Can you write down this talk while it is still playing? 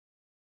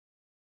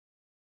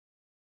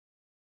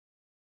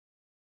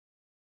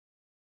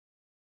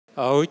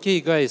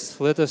Okay, guys,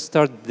 let us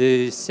start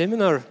the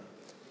seminar.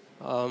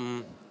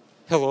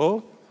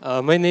 Hello,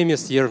 my name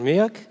is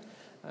Yermek.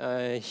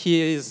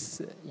 Here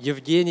is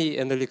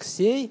Evgeny and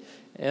Alexey.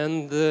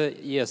 And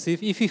yes,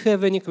 if you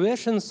have any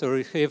questions or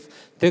you have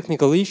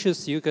technical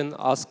issues, you can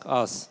ask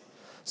us.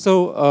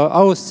 So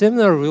our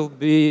seminar will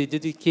be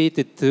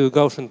dedicated to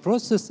Gaussian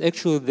process.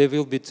 Actually, there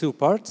will be two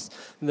parts.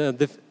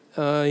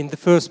 In the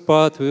first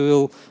part, we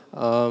will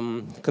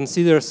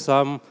consider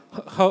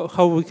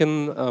how we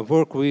can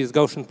work with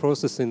Gaussian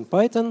process in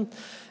Python.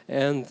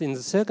 And in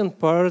the second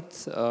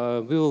part,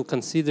 we will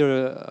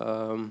consider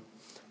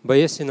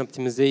Bayesian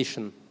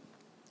optimization.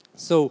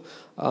 So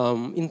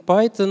in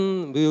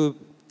Python, we will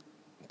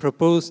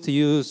propose to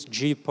use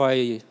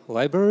GPy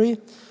library.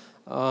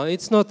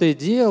 It's not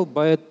ideal,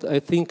 but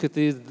I think it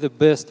is the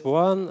best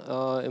one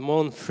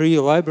among free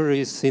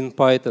libraries in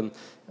Python.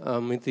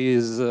 It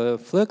is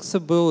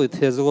flexible, it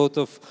has a lot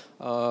of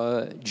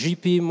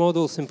GP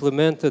models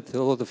implemented,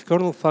 a lot of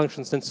kernel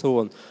functions, and so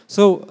on.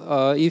 So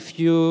if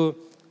you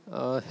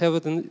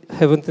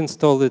haven't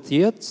installed it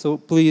yet, so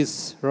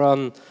please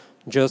run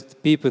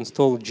just pip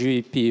install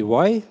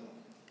GPy,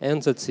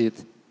 and that's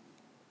it.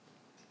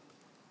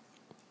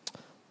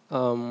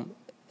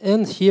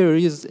 And here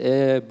is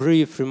a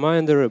brief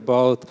reminder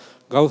about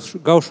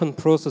Gaussian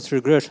process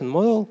regression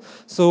model.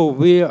 So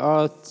we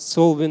are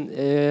solving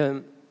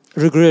a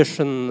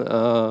regression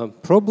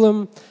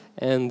problem,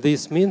 and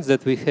this means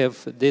that we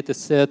have data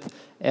set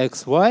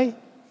xy,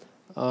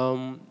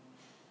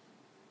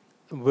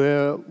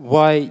 where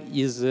y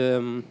is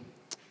a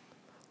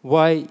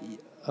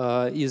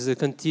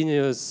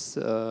continuous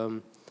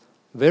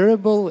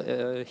variable.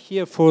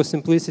 Here, for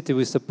simplicity,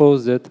 we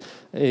suppose that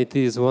it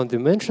is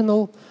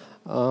one-dimensional.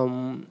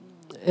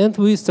 And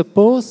we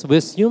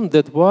assume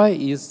that y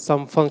is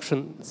some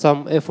function,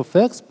 some f of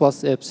x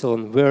plus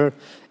epsilon, where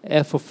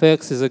f of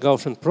x is a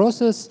Gaussian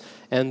process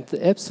and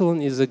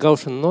epsilon is a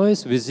Gaussian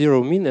noise with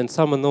zero mean and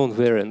some unknown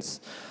variance.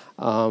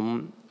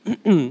 And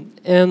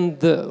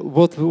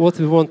what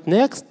we want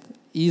next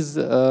is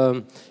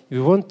we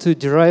want to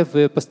derive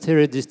a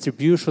posterior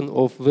distribution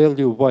of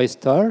value y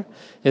star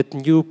at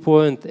new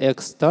point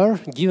x star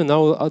given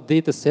our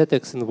data set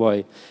x and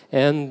y.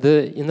 And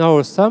in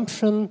our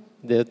assumption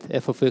that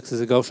f of x is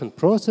a Gaussian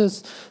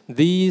process,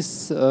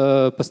 this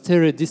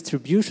posterior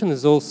distribution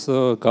is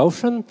also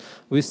Gaussian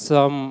with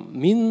some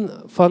mean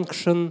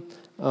function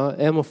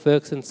m of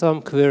x and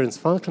some covariance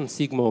function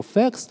sigma of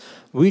x,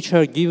 which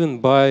are given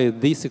by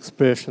these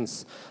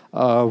expressions.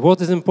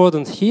 What is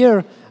important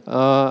here,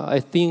 I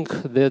think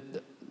that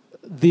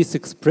this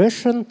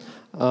expression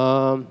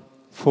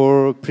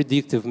for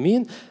predictive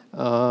mean,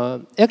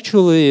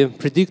 actually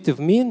predictive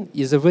mean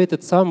is a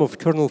weighted sum of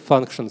kernel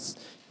functions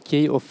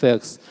k of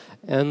x.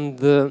 And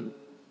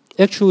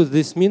actually,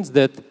 this means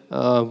that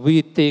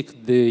we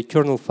take the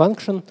kernel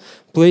function,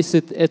 place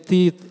it at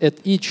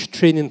each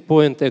training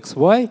point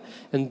xy,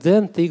 and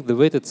then take the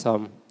weighted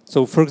sum.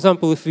 So, for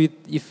example, if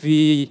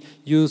we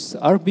use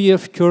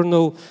RBF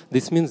kernel,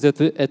 this means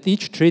that at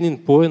each training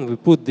point we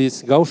put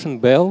this Gaussian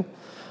bell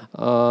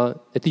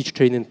at each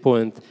training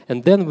point,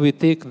 and then we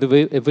take the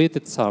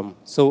weighted sum.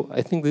 So,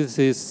 I think this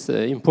is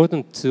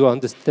important to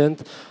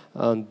understand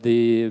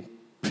the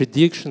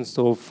predictions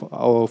of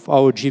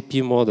our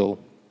GP model.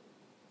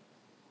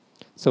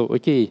 So,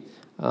 okay,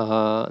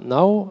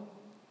 now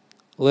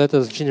let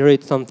us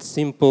generate some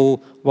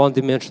simple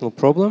one-dimensional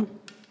problem.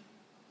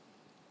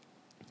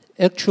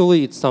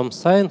 Actually, it's some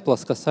sine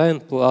plus cosine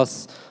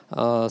plus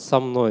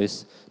some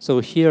noise. So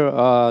here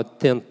are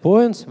 10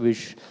 points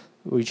which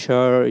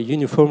are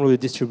uniformly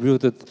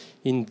distributed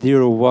in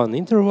 0-1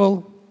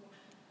 interval.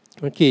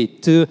 Okay,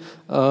 to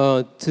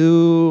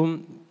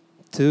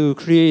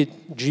create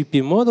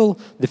GP model,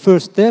 the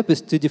first step is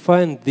to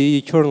define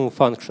the kernel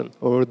function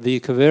or the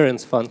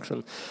covariance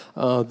function.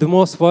 The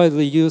most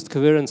widely used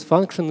covariance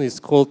function is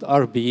called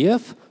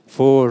RBF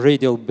for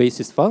radial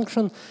basis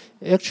function.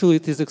 Actually,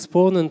 it is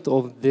exponent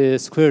of the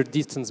square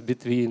distance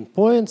between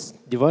points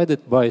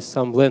divided by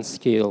some length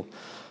scale.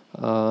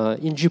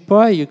 In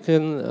GPy, you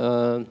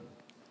can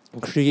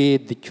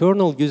create the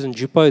kernel using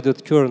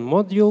gpy.kern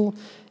module,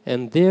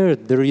 and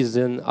there is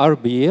an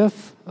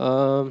RBF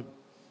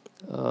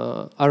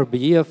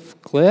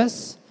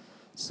class.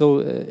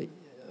 So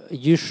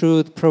you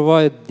should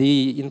provide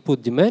the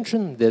input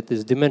dimension, that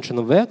is dimension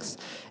of x,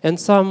 and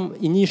some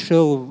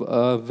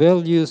initial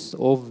values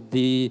of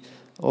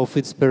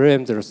its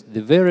parameters,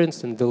 the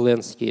variance and the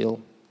length scale.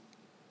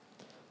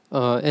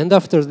 And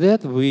after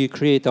that, we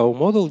create our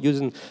model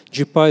using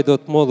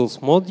gpy.models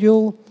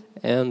module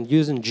and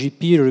using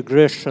GP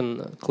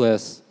regression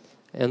class.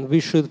 And we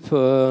should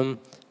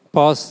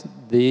pass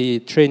the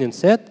training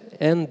set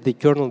and the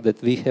kernel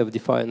that we have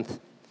defined.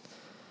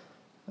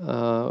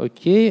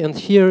 Okay, and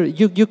here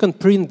you can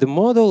print the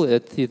model.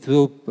 It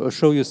will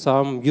show you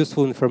some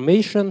useful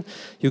information.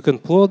 You can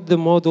plot the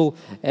model,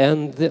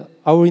 and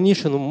our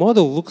initial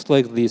model looks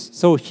like this.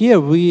 So here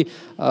we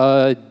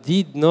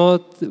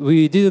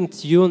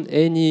didn't use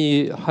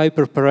any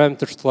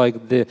hyperparameters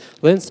like the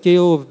length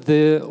scale of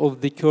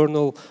the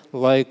kernel,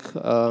 like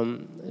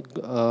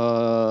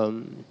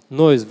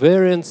noise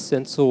variance,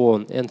 and so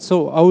on. And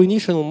so our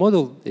initial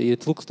model,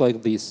 it looks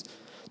like this.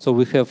 So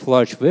we have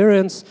large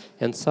variance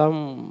and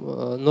some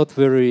not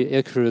very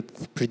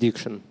accurate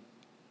prediction.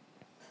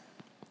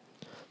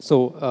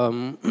 So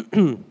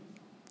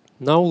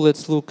now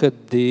let's look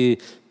at the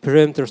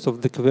parameters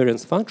of the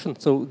covariance function.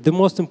 So the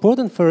most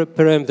important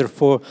parameter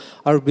for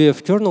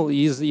RBF kernel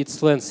is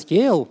its length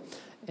scale,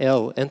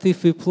 L. And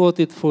if we plot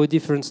it for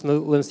different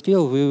length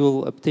scale, we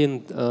will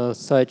obtain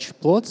such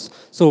plots.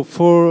 So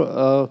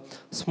for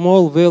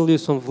small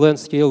values of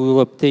length scale, we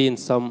will obtain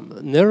some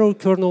narrow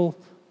kernel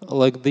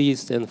like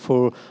this, and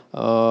for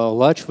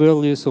large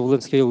values of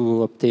length scale, we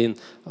will obtain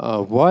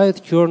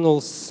wide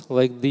kernels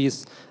like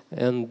this.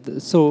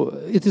 And so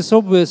it is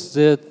obvious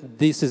that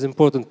this is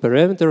important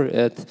parameter,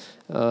 and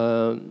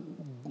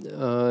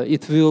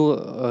it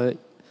will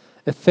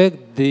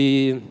affect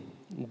the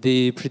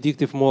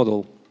predictive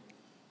model.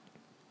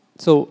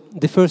 So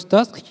the first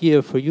task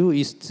here for you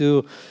is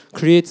to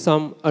create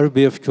some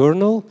RBF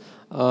kernel,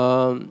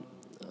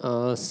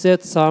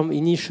 set some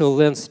initial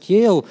length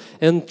scale,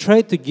 and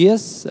try to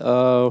guess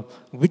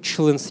which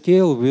length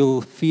scale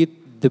will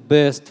fit the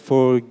best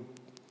for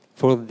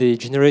the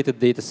generated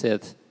data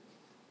set.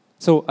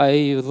 So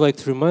I would like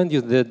to remind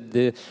you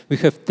that we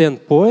have 10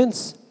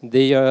 points.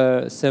 They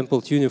are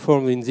sampled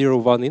uniformly in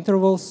 0-1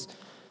 intervals.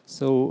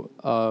 So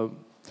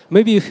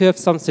maybe you have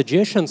some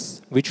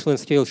suggestions which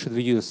length scale should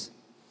we use?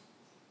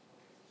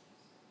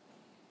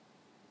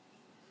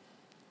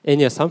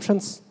 Any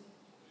assumptions?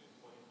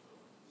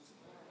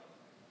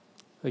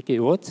 Okay,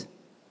 what?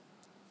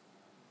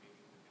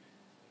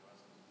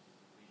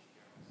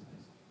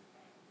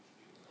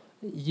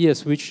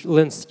 Yes, which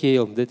length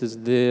scale? That is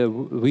the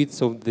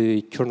width of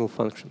the kernel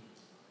function.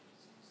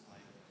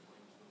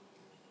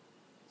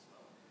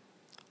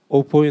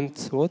 0.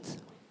 What?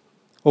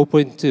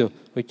 0.2.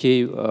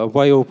 Okay,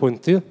 why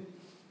 0.2?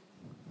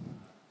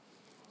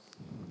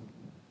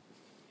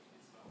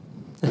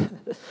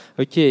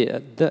 Okay,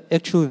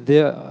 actually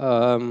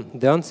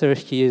the answer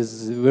here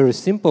is very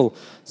simple.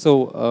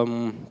 So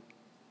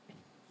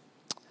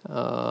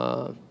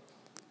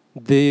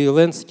the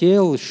length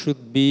scale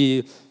should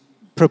be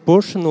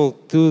proportional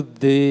to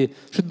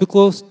should be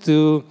close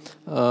to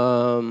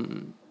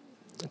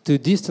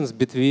distance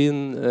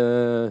between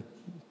 2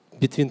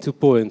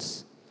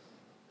 points.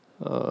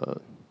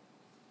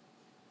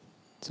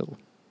 So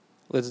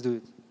let's do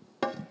it.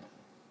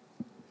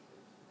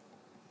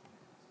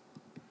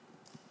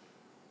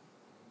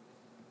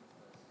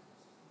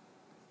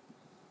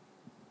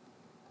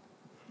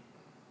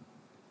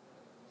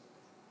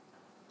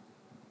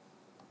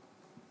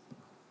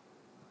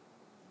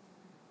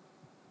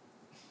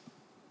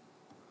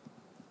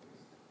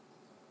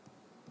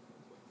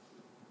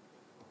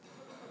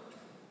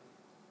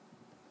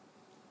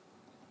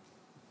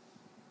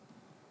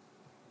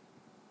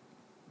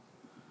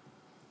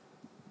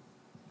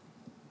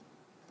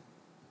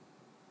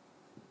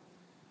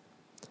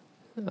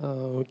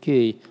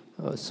 Okay,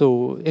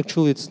 so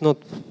actually it's not,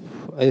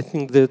 I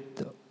think that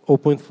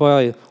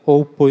 0.5,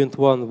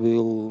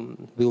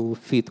 0.1 will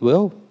fit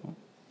well.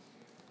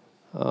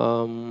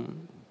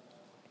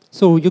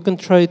 So you can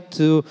try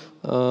to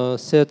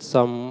set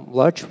some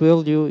large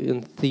value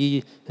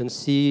and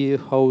see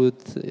how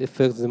it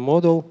affects the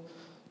model.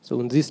 So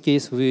in this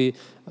case, we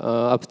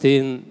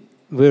obtain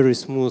very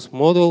smooth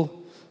model,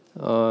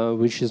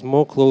 which is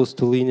more close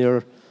to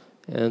linear.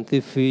 And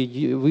if we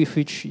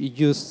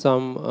use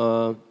some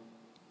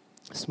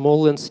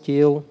small length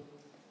scale,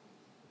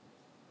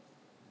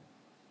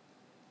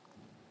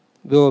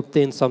 we'll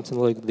obtain something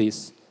like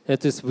this.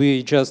 That is,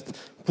 we just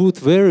put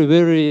very,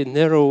 very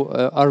narrow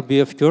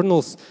RBF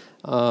kernels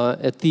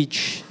at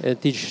each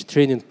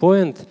training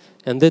point,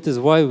 and that is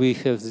why we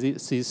have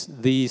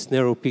these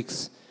narrow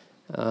peaks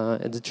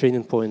at the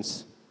training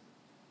points.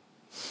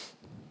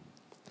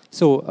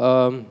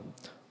 So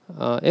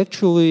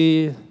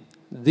actually,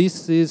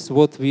 this is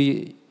what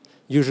we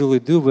usually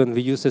do when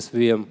we use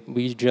SVM.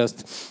 We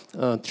just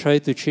try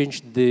to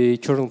change the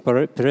kernel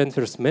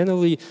parameters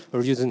manually,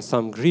 or using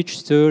some grid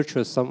search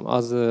or some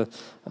other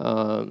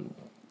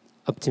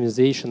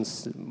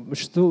optimizations.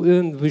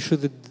 We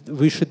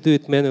should do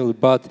it manually.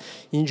 But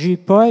in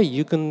GPy,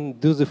 you can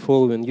do the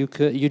following: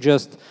 you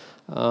just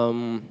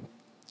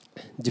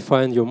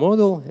define your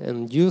model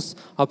and use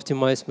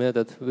optimize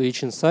method,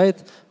 which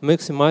inside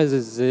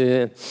maximizes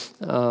the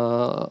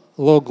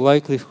log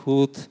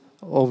likelihood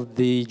of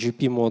the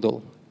GP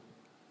model.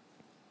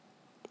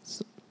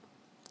 So,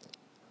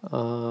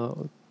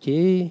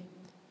 okay.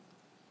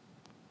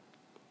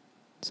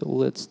 So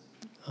let's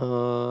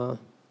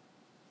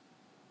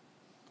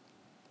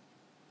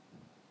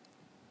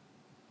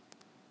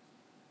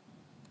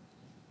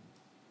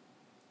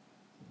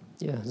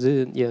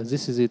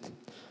this is it.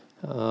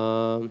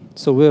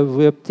 So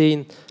we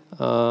obtain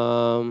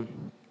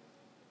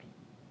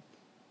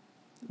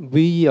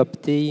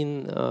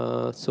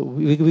so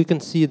we can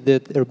see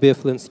that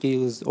RBF length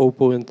scale is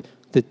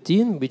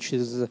 0.13, which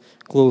is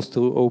close to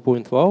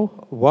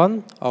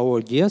 0.1,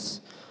 our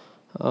guess.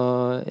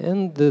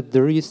 And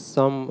there is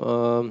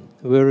some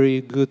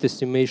very good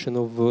estimation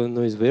of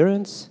noise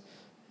variance.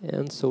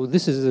 And so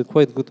this is a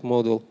quite good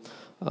model.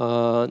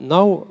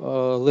 Now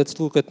let's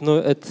look at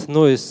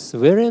noise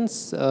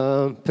variance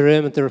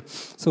parameter.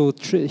 So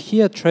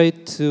here try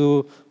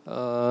to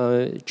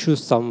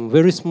choose some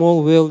very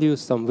small value,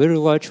 some very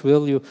large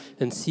value,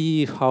 and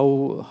see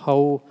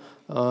how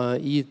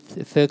it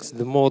affects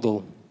the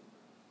model.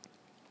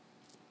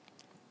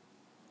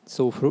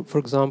 So for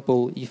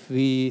example, if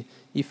we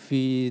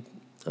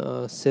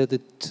set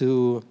it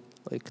to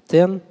like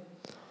 10,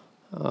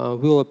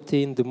 we'll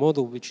obtain the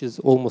model which is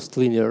almost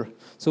linear.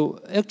 So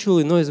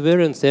actually noise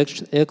variance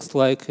acts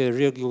like a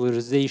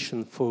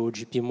regularization for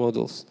GP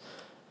models.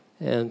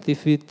 And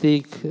if we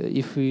take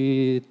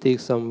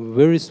some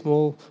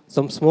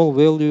small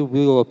value,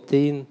 we will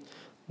obtain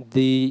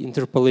the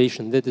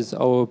interpolation. That is,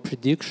 our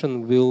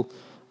prediction will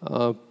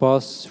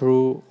pass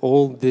through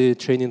all the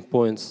training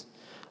points.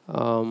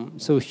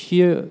 So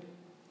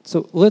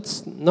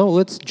let's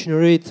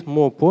generate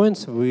more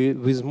points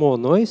with more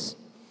noise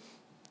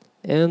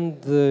and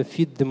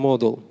feed the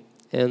model.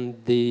 And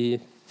the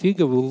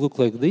figure will look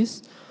like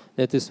this.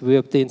 That is, we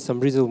obtain some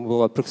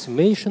reasonable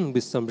approximation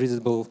with some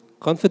reasonable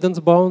confidence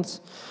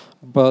bounds.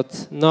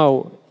 But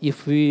now,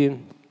 if we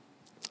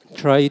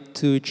try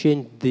to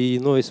change the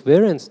noise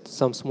variance to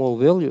some small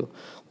value,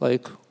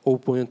 like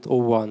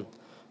 0.01,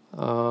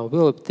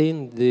 we'll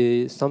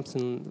obtain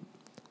something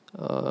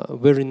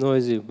very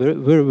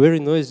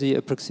noisy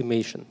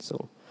approximation.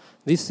 So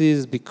this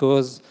is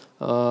because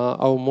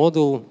our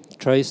model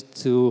tries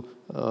to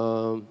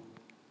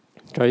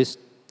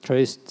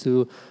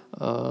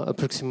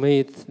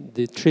approximate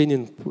the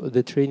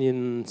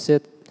training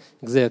set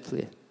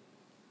exactly.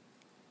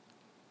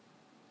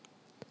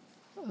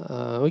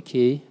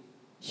 Okay,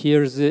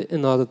 here's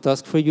another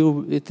task for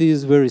you. It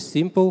is very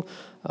simple.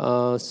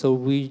 So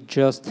we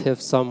just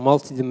have some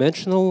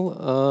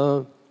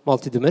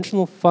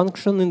multidimensional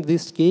function in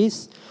this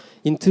case.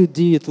 In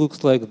 2D, it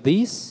looks like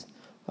this.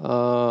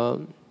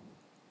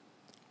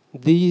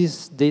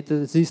 This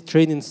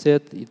training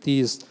set, it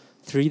is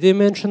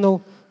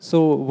three-dimensional.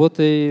 So what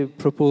I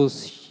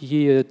propose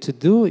here to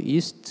do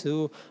is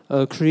to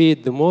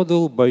create the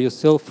model by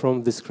yourself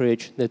from the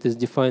scratch. That is,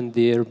 define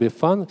the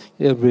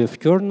RBF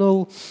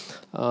kernel,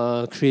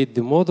 create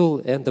the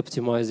model, and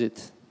optimize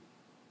it.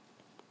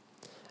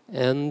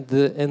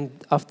 And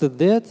after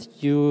that,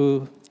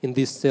 in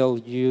this cell,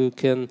 you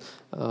can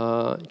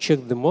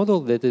check the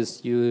model. That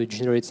is, you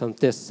generate some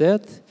test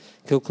set,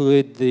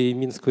 calculate the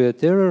mean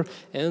squared error,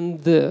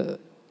 and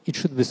it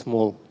should be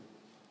small.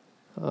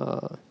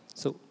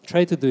 So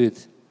try to do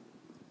it.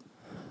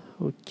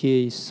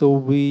 Okay, so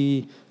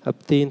we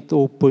obtained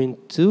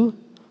 0.2.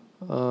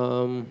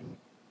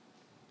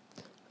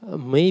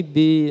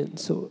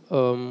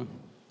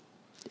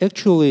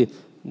 Actually,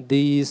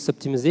 this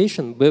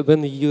optimization,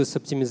 when we use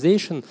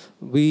optimization,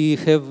 we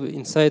have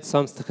inside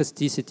some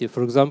stochasticity.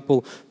 For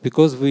example,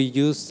 because we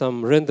use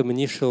some random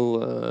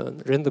initial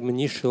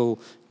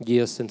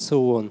guess and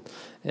so on.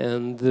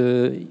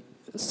 And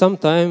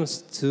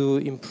sometimes to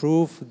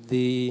improve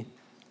the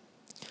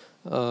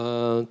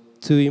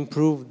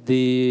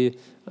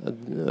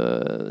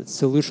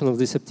solution of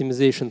this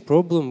optimization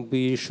problem,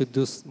 we should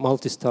do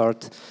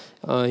multi-start.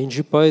 In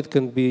GPy, it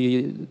can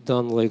be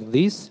done like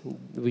this.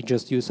 We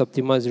just use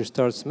optimize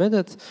restarts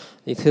method.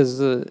 It has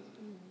the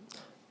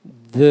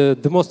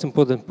most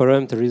important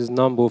parameter is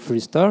number of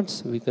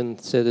restarts. We can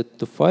set it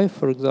to 5,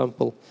 for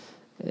example,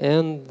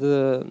 and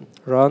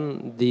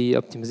run the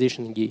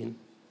optimization again.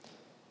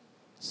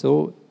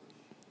 So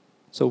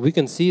we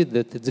can see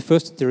that at the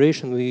first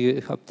iteration,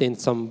 we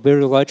obtained some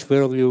very large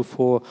value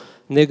for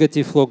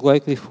negative log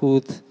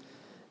likelihood.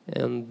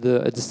 And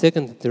at the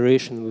second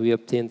iteration, we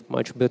obtained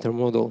much better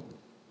model.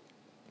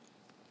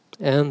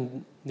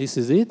 And this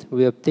is it.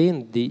 We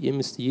obtained the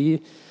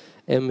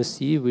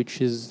MSE, which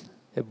is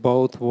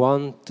about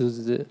 10 to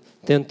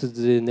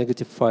the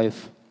negative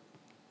 5.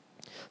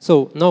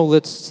 So now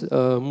let's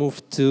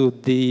move to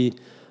the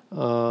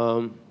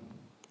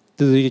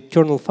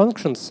kernel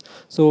functions.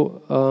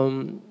 So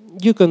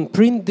you can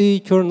print the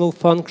kernel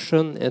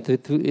function, and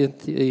it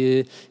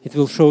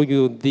will show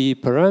you the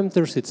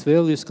parameters, its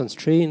values,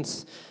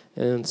 constraints,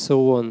 and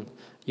so on.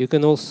 You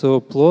can also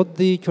plot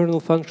the kernel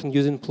function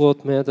using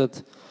plot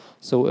method.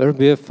 So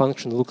RBF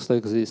function looks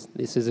like this.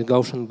 This is a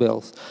Gaussian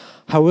bells.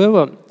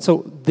 However,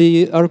 so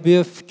the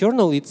RBF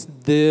kernel, it's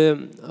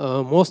the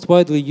most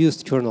widely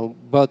used kernel,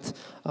 but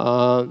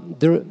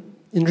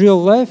in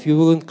real life, you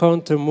will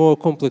encounter more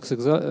complex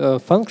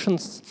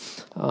functions.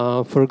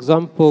 For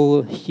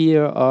example,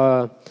 here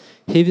are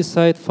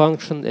Heaviside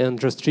function and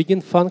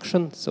Drostriggin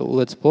function. So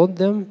let's plot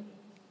them.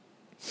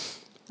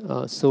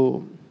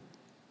 So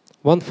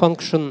one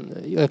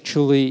function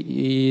actually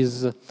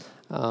is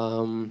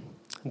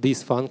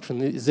this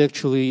function is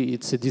actually,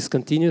 it's a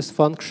discontinuous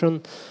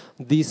function.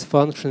 This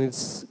function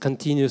is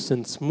continuous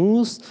and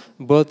smooth,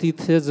 but it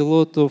has a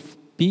lot of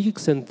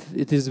peaks and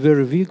it is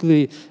very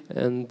wiggly,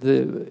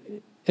 and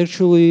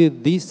actually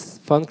these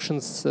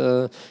functions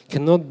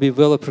cannot be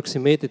well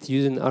approximated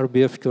using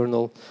RBF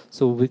kernel.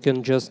 So we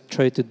can just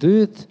try to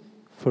do it.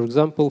 For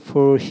example,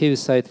 for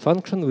Heaviside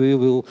function, we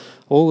will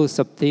always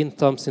obtain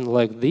something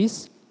like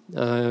this.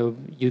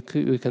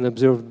 We can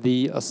observe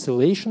the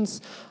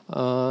oscillations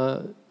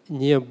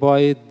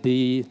nearby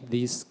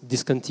this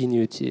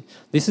discontinuity.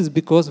 This is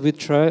because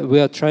we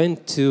are trying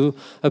to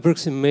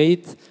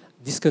approximate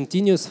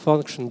discontinuous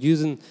function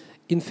using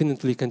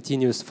infinitely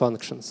continuous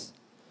functions.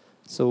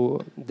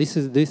 So this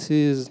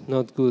is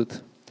not good.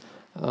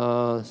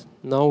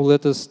 Now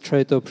let us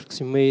try to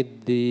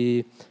approximate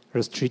the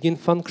restricting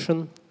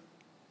function.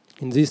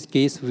 In this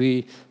case,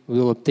 we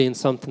will obtain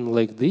something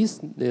like this.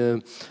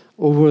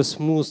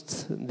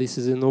 Oversmoothed. This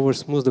is an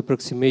oversmoothed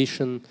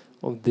approximation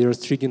of the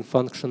restricting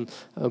function.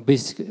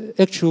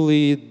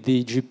 Actually,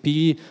 the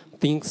GP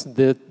thinks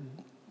that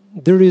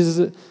there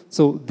is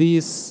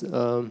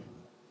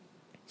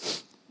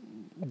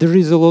there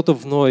is a lot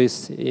of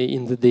noise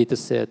in the data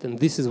set, and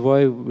this is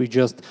why we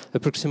just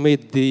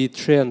approximate the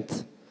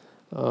trend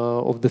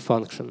of the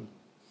function.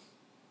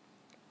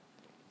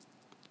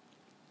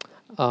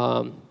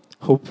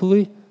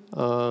 Hopefully,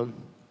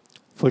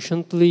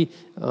 fortunately,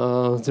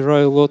 there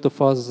are a lot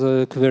of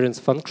other covariance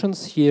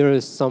functions. Here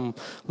is some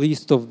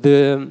list of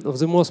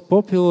the most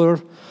popular.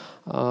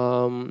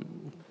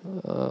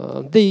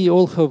 They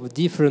all have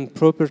different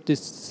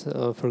properties.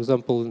 For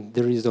example,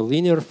 there is a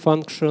linear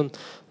function,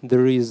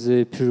 there is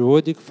a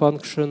periodic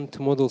function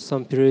to model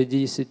some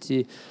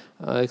periodicity,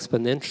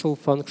 exponential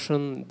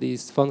function,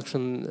 this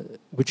function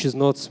which is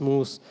not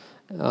smooth,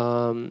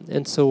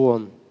 and so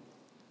on.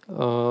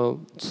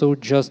 So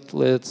just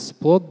let's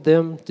plot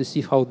them to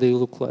see how they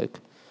look like.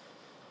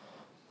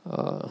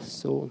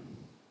 So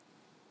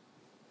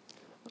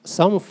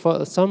some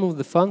of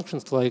the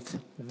functions like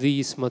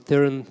this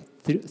Matern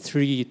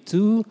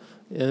 3-2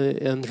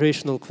 and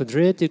rational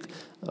quadratic,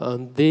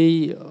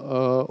 they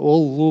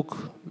all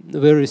look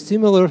very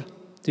similar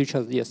to each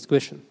other. Yes,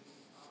 question.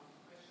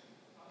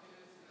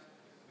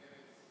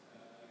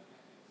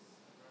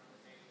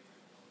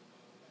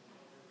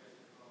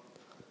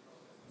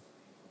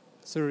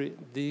 Sorry,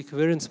 the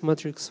covariance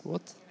matrix,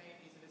 what?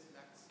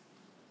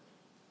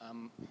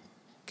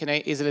 Can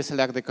I easily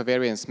select the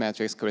covariance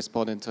matrix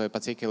corresponding to a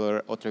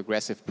particular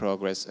autoregressive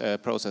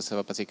process of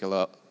a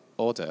particular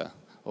order,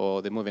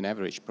 or the moving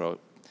average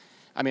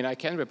I mean, I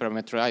can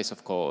reparameterize,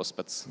 of course,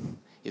 but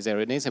is there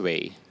an easy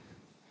way?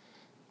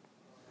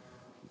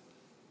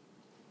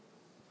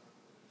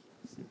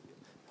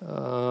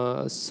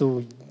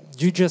 So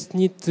you just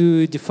need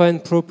to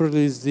define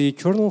properly the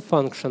kernel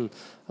function,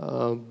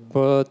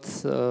 but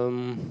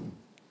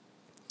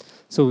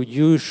so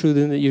you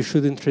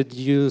should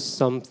introduce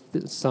some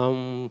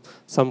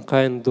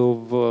kind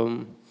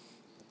of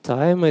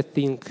time, I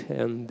think,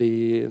 and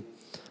the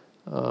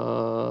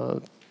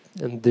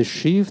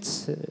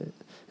shifts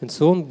and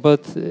so on.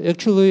 But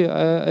actually,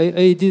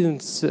 I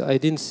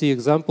didn't see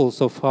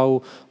examples of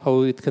how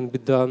it can be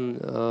done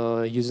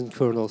using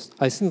kernels.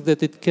 I think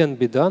that it can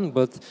be done,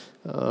 but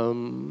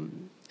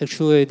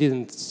actually, I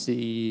didn't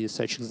see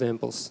such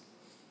examples.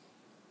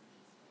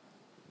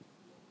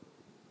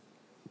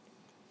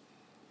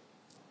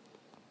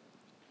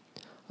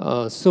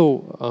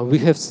 So we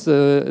have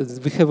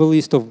a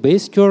list of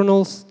base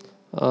kernels,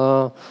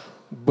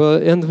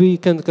 and we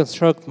can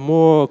construct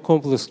more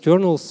complex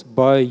kernels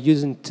by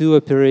using two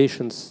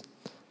operations.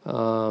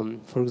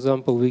 For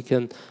example, we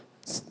can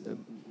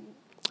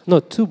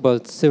not two,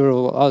 but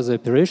several other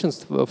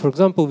operations. For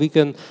example, we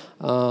can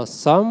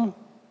sum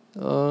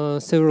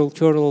several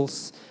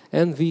kernels,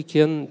 and we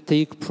can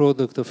take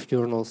product of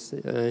kernels.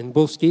 In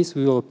both cases,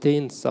 we will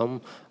obtain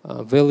some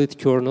valid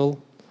kernel.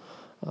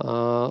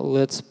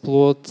 Let's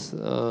plot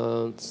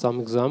some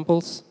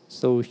examples.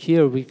 So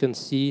here we can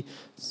see,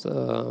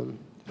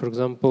 for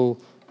example,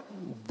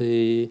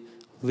 the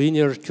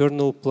linear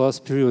kernel plus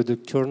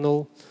periodic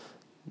kernel.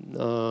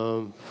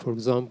 For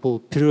example,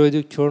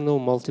 periodic kernel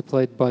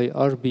multiplied by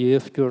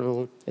RBF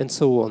kernel, and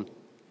so on.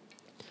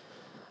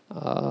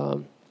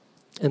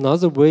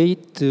 Another way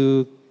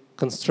to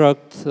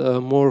construct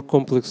more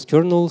complex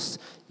kernels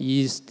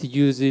is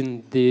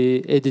using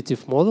the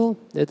additive model.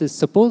 That is,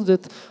 suppose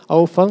that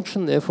our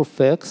function f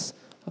of x,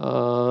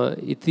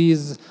 it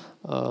is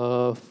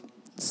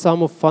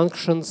sum of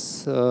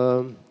functions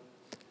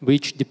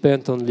which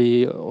depend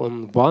only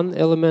on one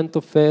element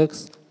of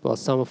x,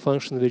 plus sum of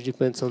functions which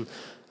depends on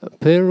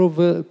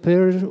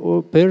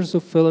pairs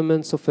of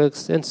elements of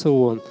x, and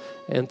so on.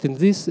 And in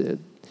this,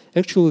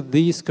 actually,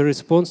 this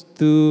corresponds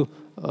to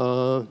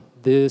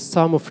the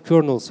sum of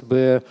kernels,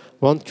 where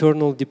one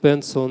kernel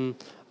depends on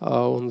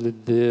only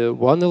the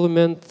one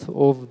element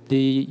of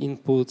the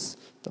inputs.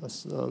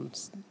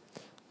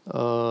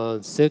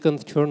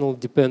 Second kernel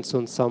depends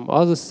on some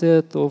other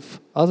subset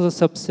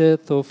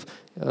of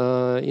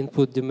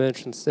input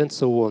dimensions, and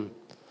so on.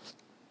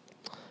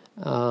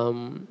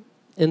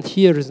 And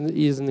here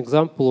is an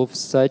example of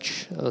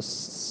such a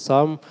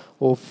sum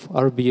of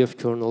RBF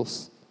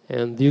kernels.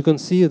 And you can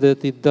see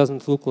that it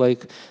doesn't look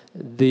like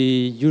the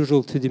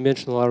usual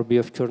two-dimensional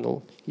RBF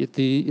kernel.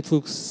 It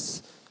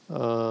looks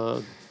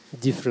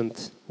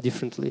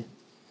differently.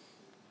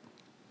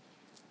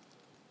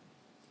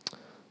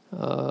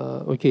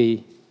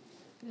 Okay,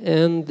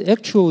 and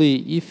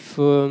actually, if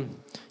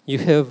you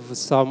have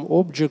some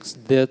objects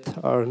that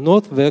are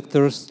not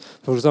vectors,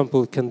 for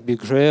example, it can be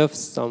graphs,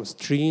 some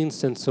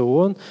strings, and so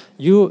on,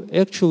 you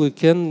actually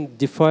can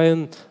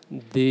define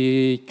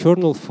the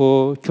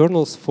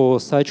kernels for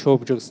such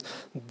objects.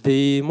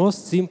 The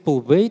most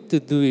simple way to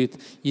do it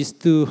is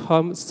to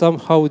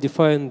somehow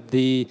define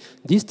the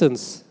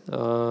distance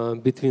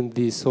between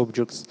these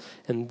objects,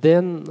 and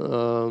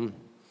then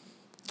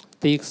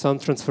take some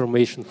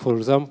transformation. For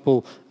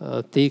example,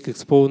 take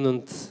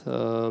exponent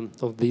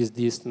of this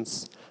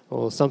distance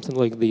or something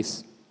like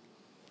this.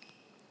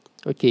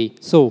 Okay,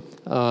 so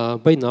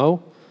by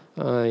now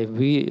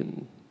it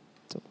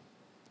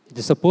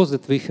is supposed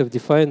that we have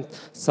defined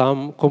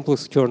some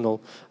complex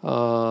kernel.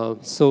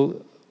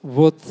 So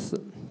what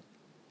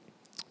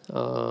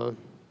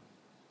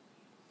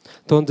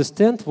to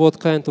understand what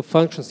kind of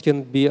functions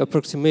can be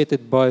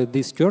approximated by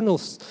these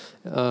kernels,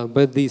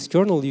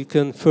 you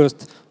can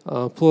first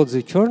plot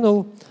the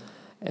kernel,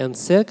 and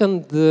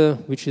second,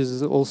 which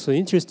is also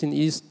interesting,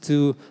 is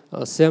to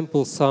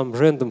sample some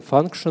random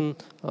function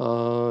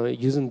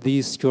using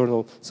this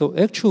kernel. So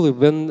actually,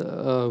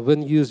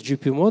 when you use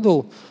GPU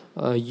model,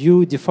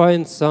 you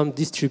define some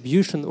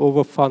distribution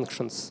over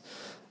functions.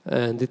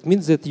 And it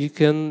means that you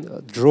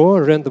can draw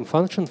a random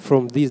function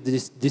from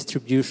this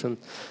distribution.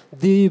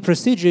 The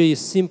procedure is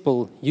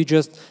simple. You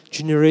just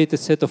generate a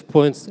set of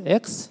points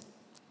x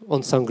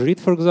on some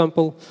grid, for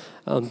example,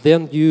 and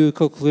then you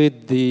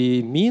calculate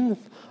the mean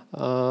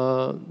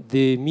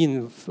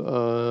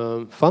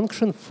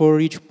function for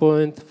each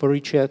point, for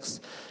each x.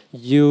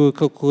 You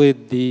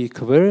calculate the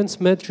covariance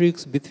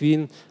matrix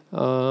between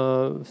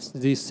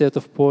this set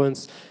of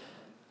points.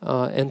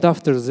 And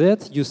after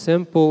that, you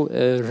sample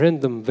a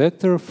random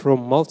vector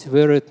from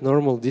multivariate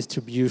normal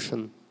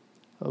distribution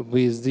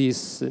with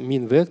this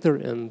mean vector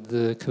and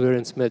the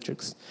covariance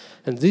matrix.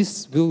 And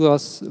this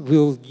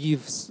will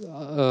give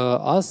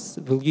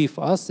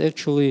us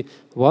actually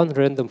one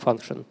random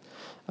function.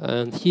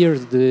 And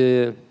here's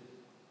the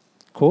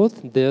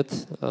code that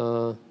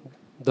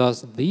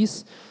does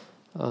this.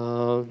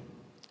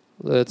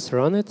 Let's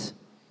run it.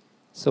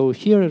 So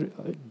here are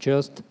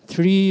just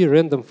 3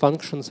 random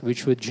functions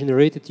which were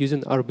generated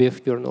using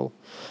RBF kernel.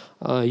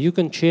 You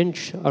can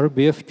change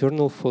RBF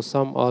kernel for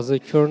some other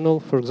kernel,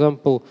 for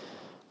example,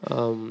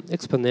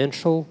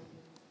 exponential.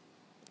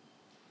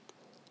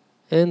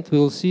 And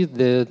we'll see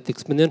that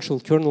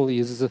exponential kernel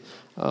is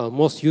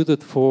most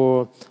suited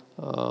for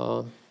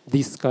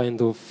this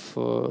kind of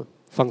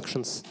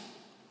functions.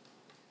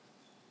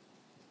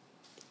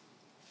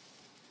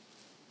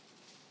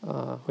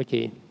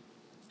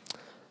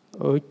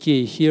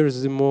 Okay,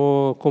 here's the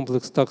more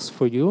complex task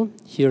for you.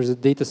 Here's a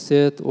data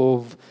set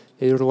of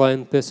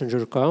airline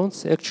passenger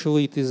counts.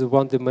 Actually, it is a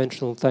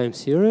one-dimensional time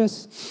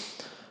series.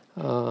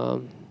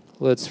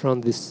 Let's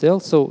run this cell.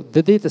 So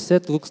the data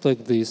set looks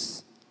like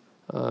this.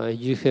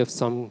 You have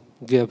some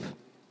gap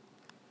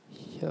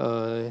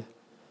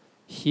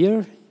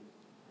here.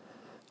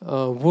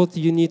 What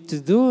you need to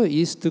do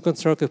is to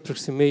construct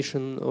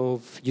approximation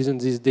of using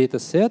this data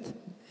set,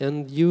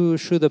 and you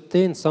should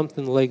obtain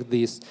something like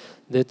this.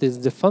 That is,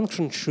 the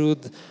function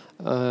should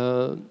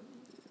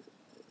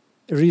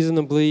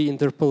reasonably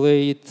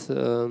interpolate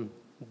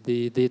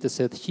the data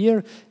set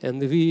here,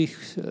 and we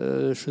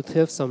should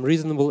have some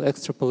reasonable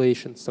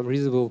extrapolation, some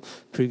reasonable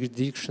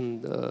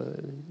prediction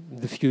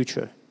in the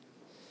future.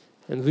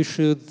 And we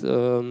should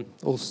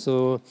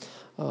also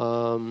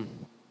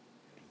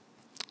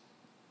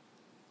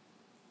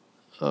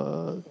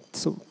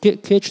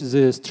catch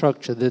the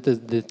structure, that is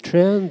the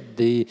trend,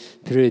 the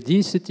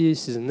periodicity,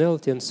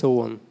 seasonality, and so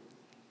on.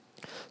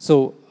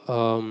 So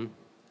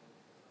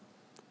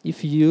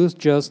if you use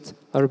just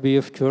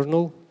RBF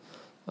kernel,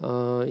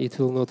 it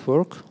will not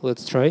work.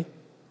 Let's try.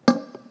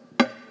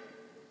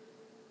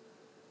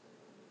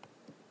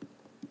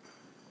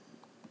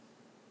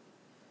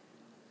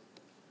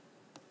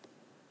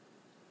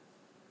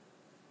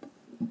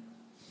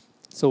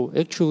 So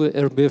actually,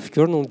 RBF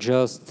kernel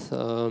just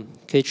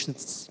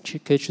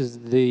catches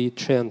the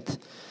trend,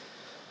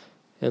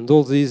 and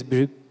all this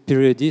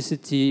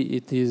periodicity,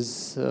 it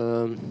is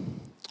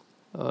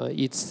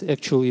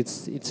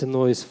it's a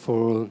noise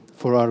for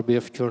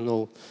RBF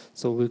kernel.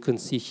 So we can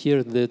see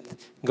here that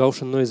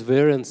Gaussian noise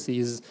variance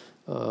is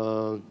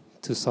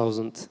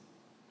 2000.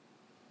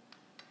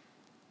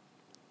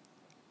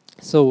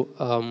 So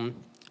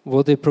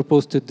what I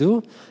propose to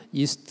do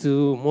is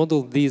to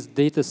model this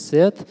data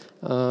set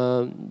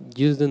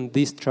using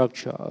this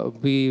structure.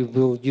 We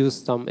will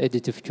use some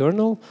additive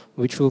kernel,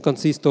 which will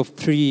consist of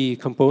 3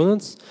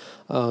 components.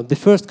 The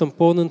first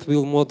component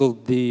will model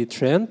the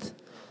trend.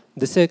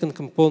 The second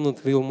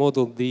component will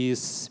model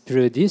this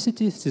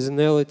periodicity,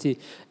 seasonality,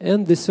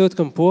 and the third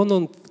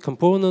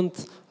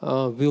component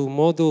will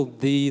model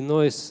the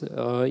noise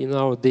in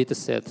our data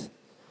set.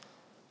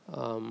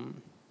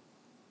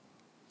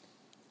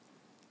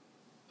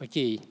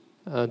 Okay,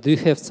 do you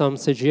have some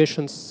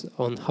suggestions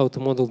on how to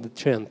model the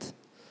trend?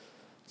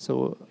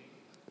 So,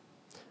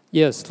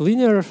 yes,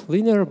 linear,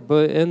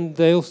 and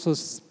I also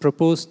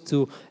propose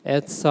to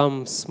add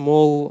some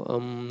small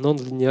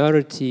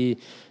non-linearity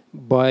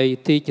by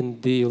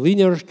taking the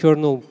linear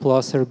kernel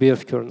plus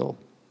RBF kernel.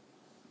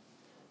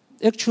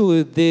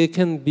 Actually, there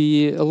can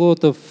be a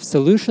lot of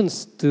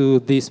solutions to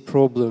this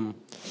problem,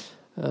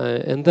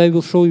 and I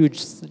will show you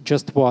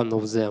just one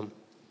of them.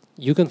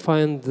 You can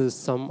find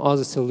some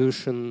other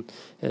solution,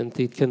 and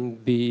it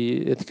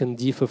can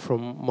differ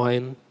from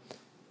mine.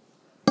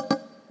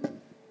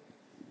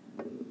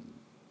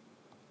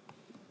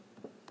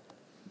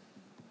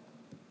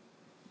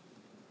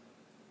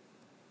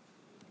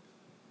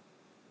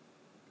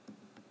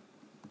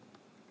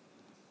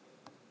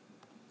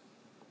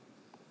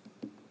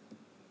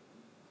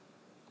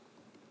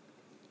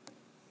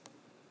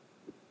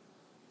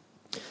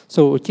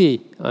 So, okay,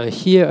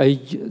 here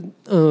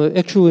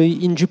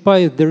actually in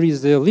GPy there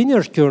is a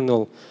linear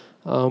kernel,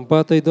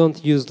 but I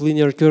don't use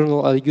linear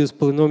kernel, I use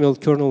polynomial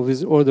kernel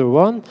with order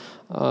 1,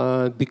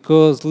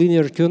 because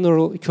linear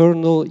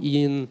kernel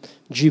in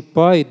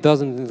GPy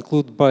doesn't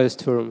include bias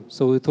term,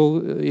 so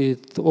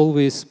it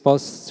always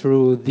passes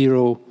through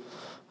 0.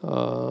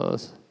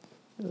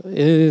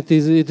 It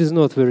is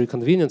not very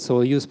convenient,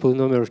 so I use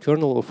polynomial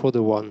kernel of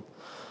order 1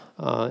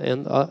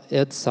 and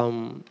add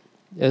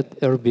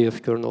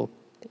RBF kernel.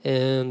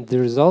 And the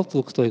result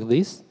looks like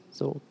this,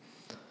 so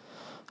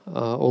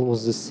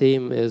almost the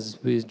same as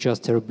with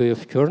just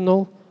RBF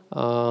kernel.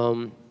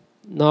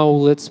 Now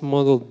let's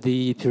model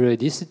the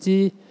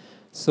periodicity.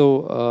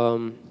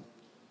 So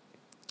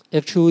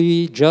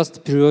actually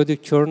just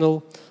periodic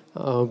kernel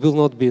will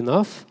not be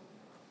enough.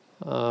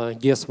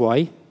 Guess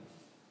why?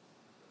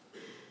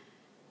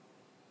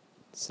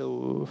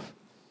 So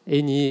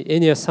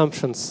any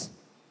assumptions?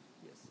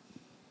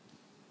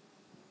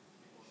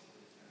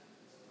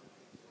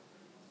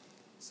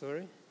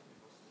 Sorry?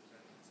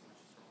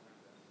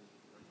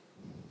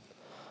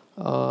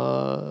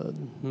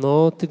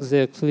 Not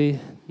exactly,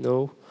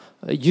 no.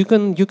 You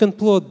can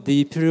plot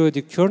the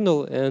periodic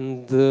kernel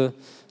and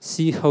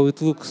see how it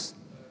looks.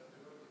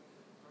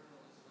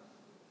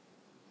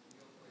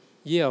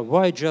 Yeah,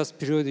 why just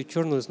periodic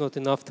kernel is not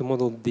enough to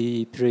model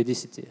the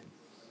periodicity?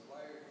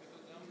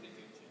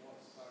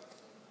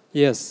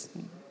 Yes.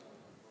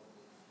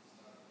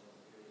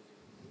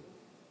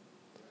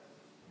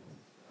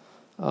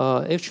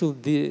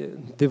 Actually,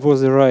 there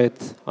was a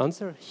right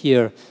answer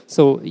here.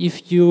 So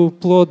if you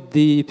plot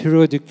the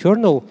periodic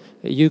kernel,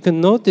 you can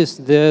notice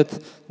that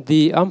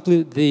the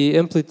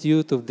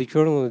amplitude of the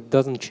kernel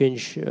doesn't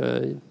change.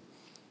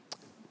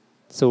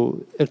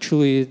 So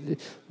actually,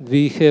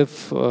 we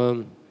have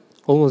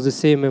almost the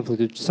same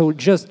amplitude. So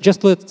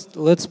just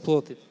let's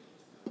plot it.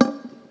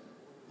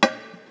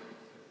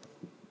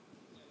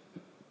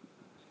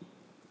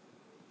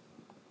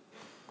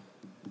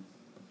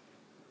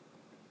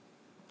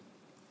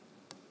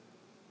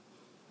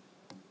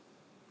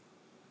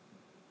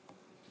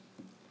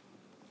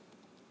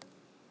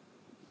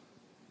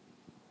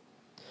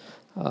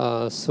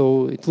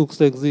 So it looks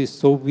like this.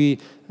 So we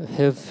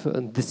have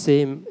the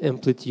same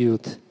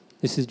amplitude.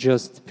 This is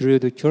just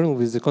periodic kernel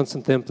with the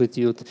constant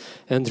amplitude.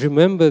 And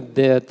remember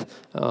that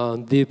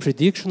the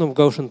prediction of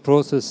Gaussian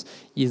process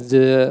is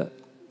the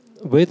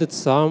weighted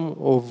sum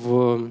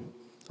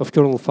of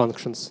kernel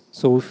functions.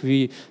 So if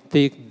we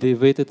take the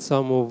weighted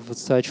sum of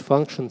such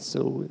functions,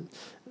 so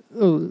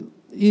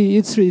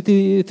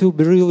it will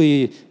be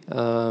really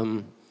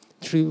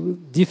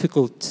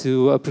difficult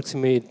to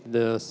approximate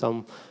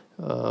some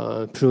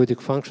periodic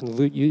function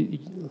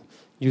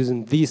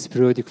using this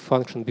periodic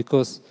function,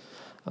 because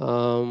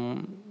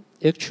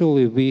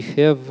actually we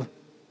have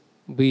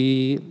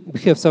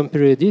some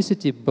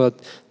periodicity, but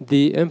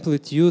the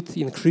amplitude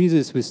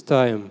increases with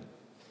time,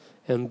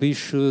 and we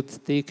should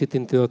take it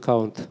into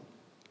account.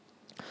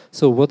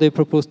 So what I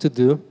propose to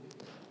do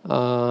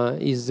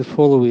is the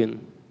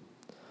following.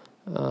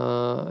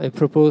 I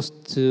propose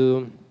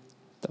to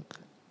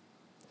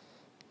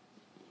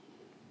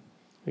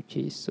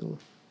okay, so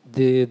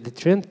the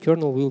trend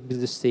kernel will be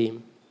the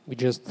same. We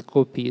just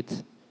copy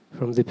it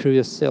from the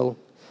previous cell.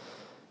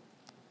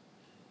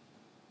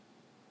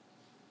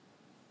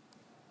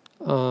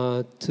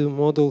 To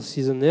model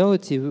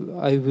seasonality,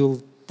 I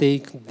will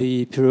take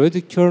the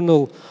periodic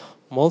kernel,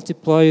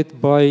 multiply it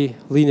by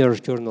linear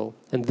kernel,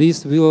 and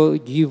this will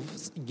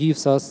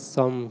gives us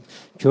some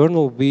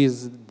kernel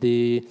with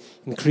the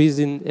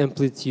increasing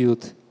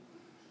amplitude.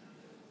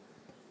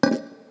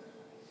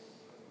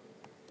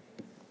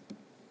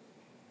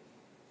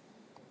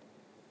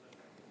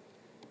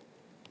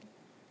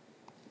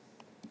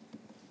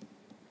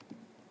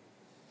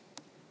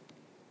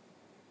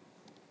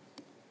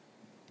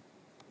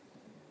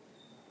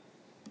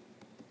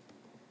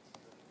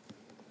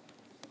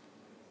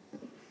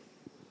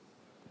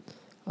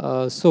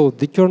 So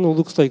the kernel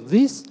looks like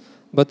this,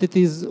 but it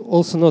is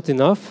also not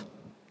enough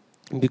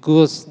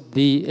because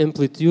the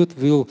amplitude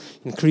will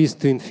increase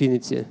to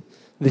infinity.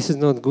 This is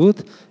not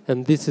good,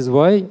 and this is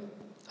why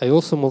I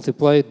also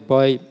multiplied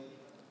by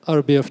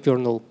RBF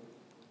kernel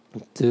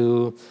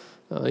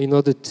in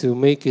order to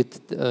make it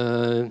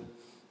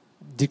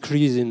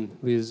decreasing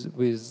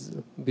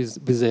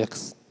with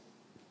x.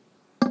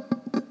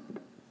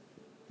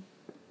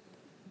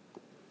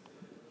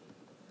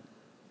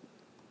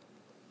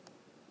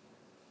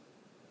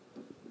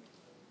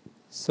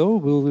 So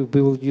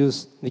we will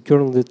use the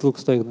kernel that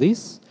looks like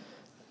this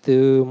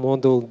to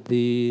model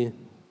the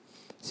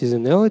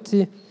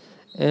seasonality,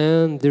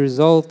 and the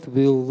result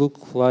will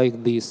look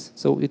like this.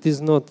 So it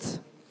is not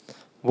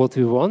what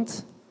we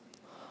want.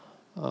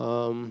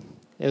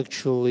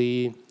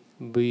 Actually,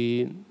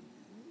 we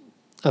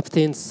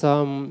obtain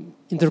some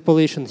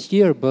interpolation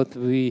here, but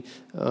we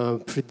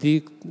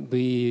predict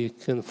we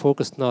can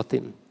focus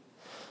nothing.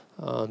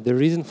 The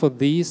reason for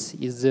this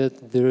is that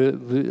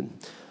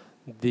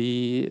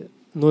the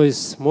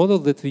noise model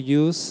that we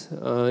use,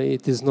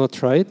 it is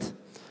not right.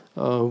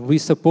 We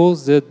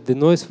suppose that the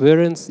noise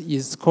variance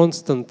is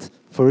constant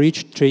for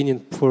each training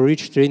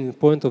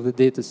point of the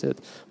dataset,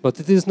 but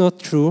it is not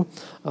true.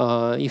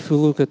 If we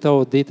look at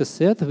our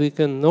dataset, we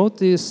can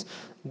notice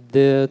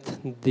that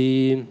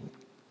the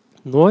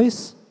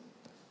noise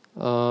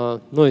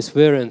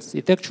variance,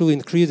 it actually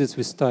increases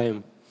with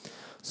time.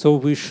 So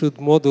we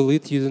should model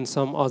it using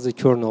some other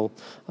kernel.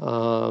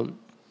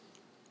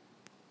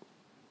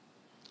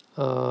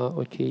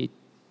 Okay.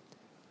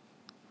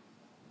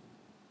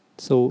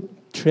 So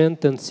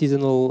trend and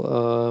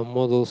seasonal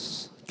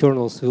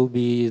kernels will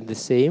be the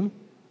same.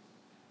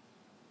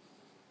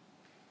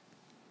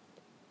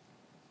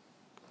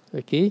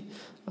 Okay,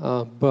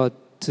 but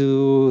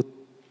to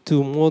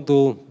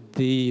model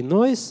the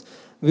noise,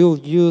 we'll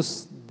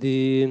use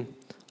the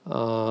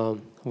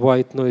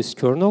white noise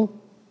kernel.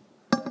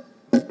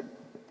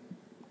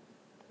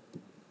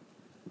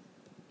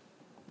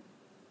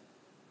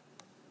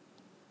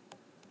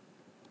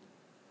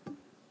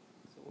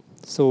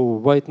 So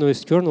white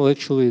noise kernel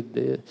actually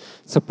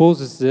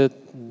supposes that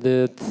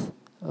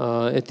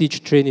at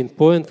each training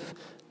point,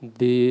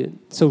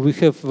 so we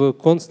have a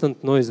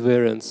constant noise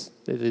variance.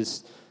 That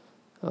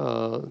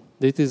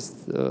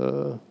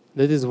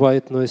is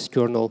white noise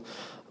kernel.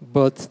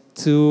 But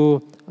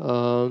to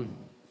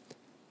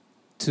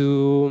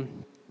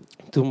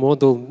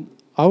model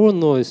our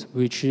noise,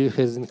 which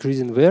has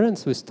increasing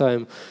variance with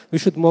time, we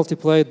should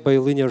multiply it by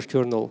a linear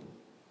kernel.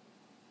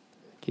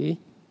 Okay.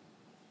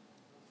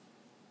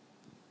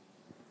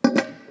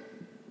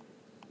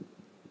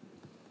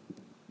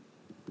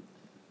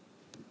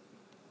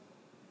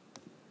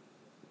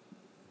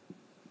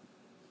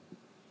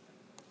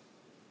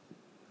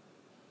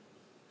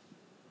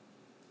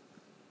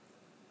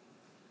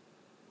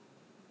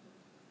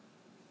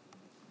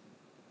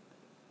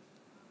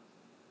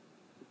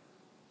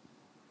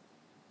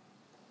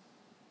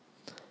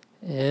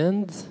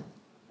 And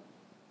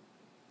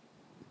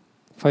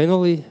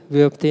finally,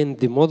 we obtained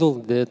the model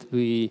that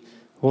we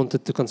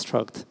wanted to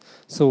construct.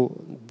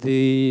 So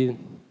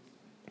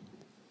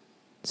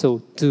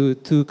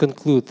to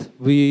conclude,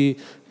 we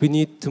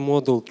need to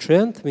model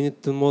trend, we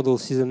need to model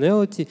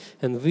seasonality,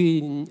 and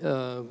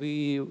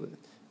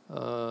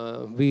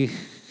we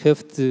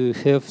have to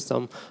have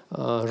some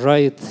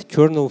right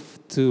kernel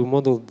to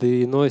model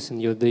the noise in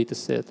your data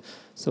set.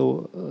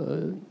 So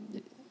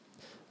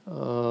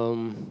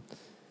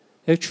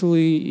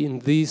actually, in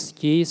this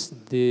case,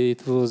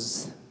 it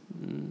was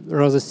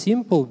rather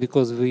simple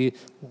because the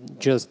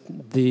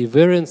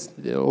variance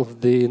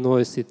of the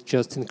noise, it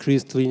just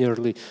increased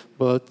linearly.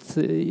 But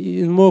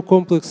in more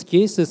complex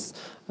cases,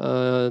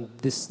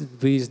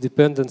 these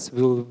dependence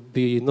will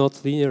be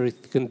not linear.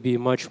 It can be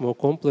much more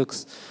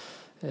complex,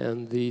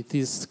 and it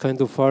is kind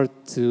of hard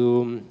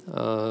to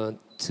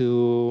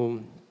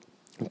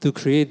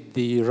create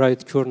the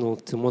right kernel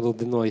to model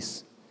the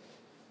noise.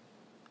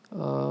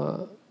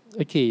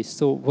 Okay,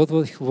 so what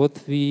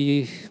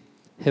we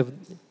have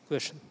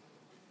question?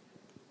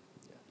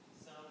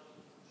 So,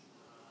 Gaussian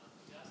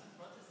process is a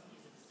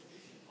distribution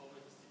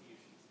over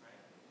distributions,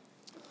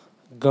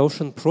 right?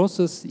 Gaussian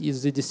process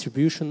is the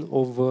distribution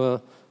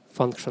of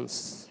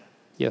functions.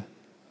 Yeah. Do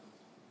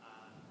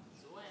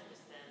I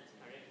understand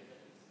correctly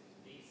that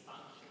these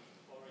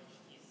functions,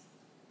 orange is an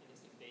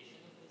expectation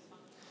of this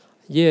function?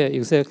 Yeah,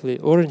 exactly.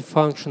 Orange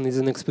function is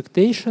an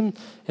expectation,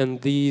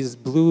 and this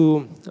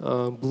blue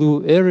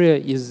area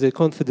is the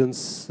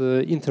confidence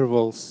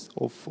intervals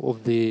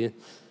of the.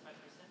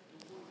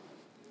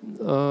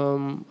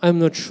 I'm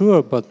not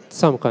sure, but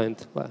some kind.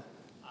 Could you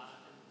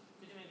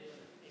maybe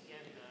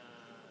again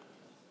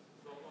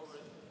go over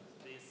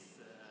these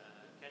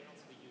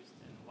kernels we used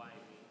and why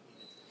we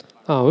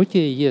needed to?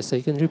 Okay, yes,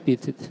 I can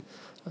repeat it.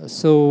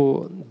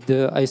 So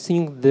I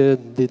think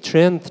the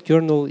trend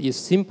kernel is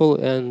simple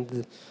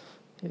and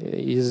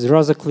is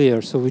rather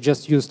clear. So we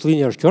just used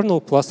linear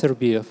kernel plus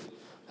RBF.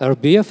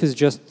 RBF is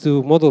just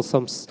to model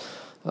some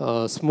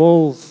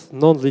small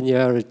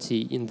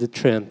non-linearity in the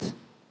trend.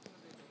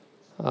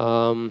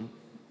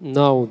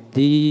 Now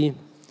the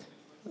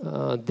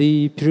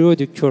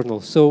periodic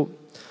kernel. So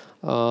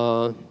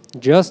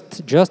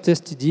just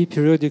std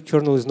periodic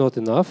kernel is not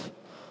enough,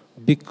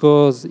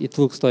 because it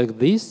looks like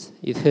this.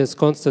 It has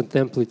constant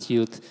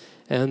amplitude,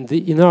 and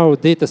in our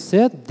data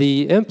set,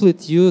 the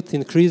amplitude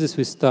increases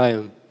with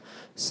time.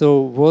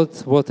 So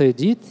what I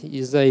did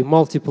is I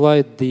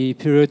multiplied the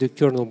periodic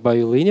kernel by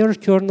a linear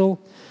kernel,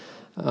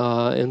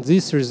 and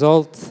this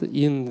results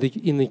in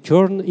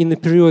the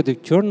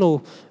periodic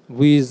kernel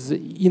with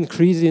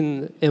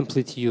increasing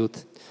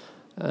amplitude.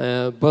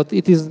 But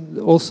it is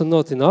also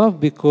not enough,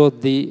 because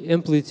the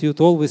amplitude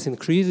always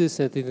increases,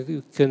 and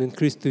it can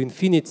increase to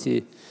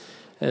infinity,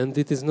 and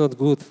it is not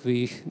good.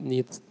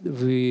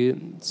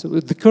 So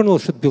the kernel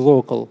should be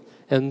local,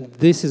 and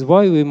this is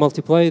why we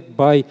multiply it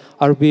by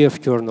RBF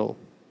kernel.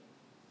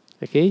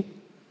 Okay.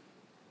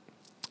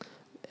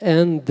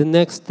 And the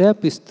next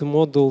step is to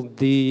model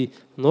the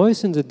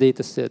noise in the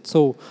data set.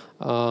 So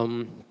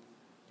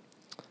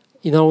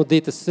in our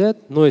data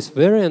set, noise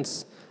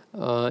variance,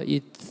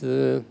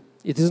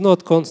 it is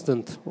not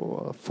constant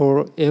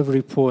for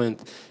every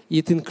point.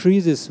 It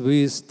increases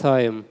with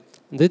time.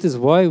 That is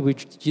why we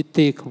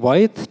take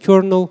white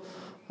kernel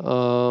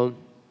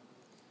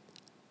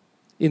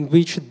in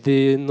which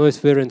the noise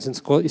variance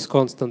is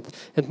constant,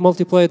 and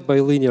multiply it by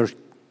linear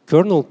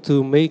kernel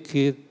to make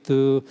it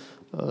to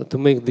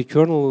make the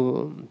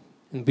kernel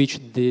in which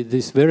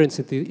this variance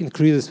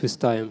increases with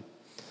time.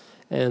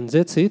 And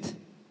that's it.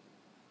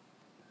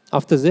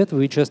 After that,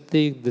 we just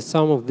take the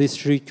sum of these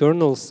three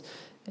kernels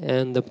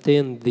and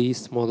obtain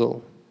this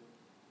model.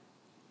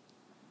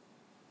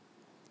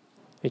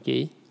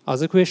 Okay,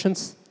 other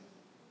questions?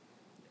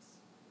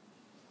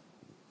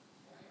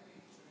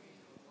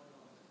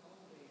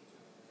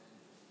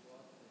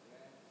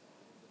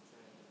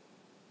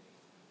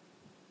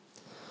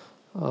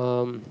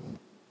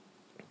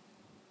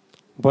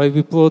 Why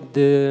we plot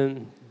the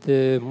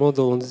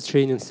model on the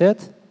training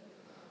set?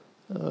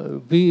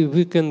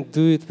 We can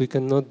do it, we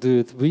cannot do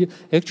it.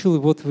 Actually,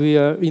 what we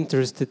are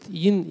interested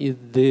in is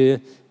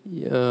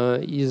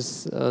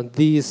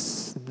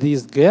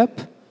this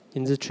gap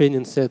in the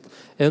training set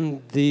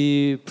and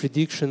the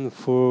prediction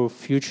for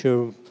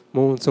future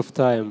moments of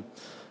time.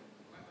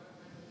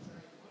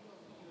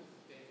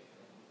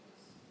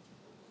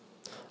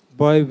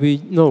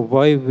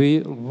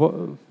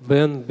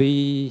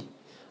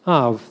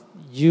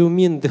 You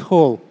mean the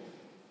whole?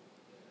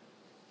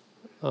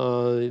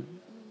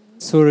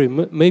 Sorry,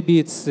 maybe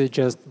it's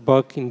just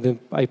bug in the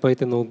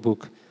IPython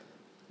notebook.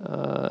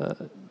 I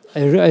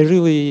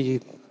really,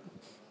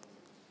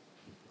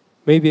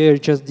 maybe I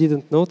just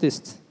didn't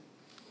notice.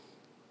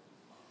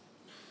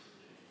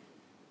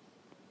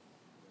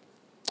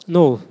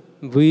 No,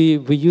 we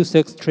use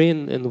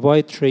X-train and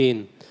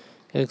Y-train.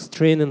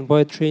 X-train and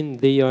Y-train,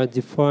 they are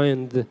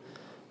defined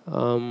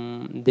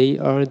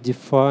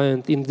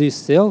in this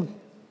cell.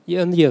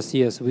 Yeah, and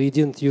yes, we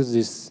didn't use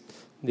this,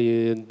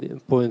 the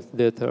points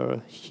that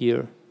are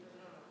here.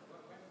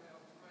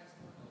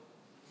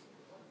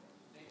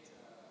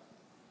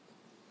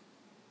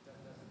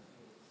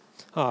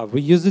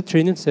 We use the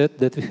training set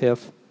that we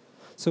have.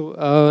 So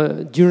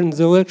during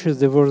the lectures,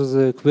 there was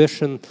a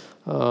question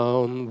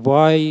on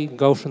why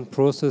Gaussian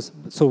process.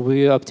 So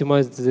we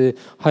optimized the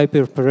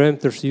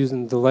hyperparameters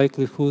using the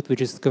likelihood,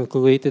 which is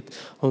calculated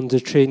on the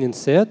training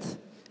set,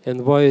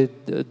 and why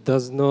it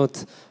does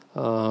not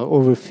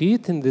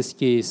overfit in this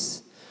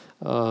case.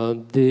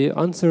 The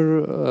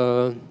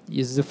answer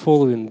is the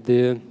following.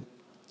 The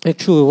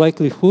actual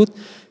likelihood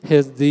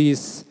has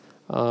this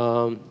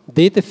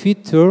data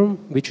fit term,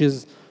 which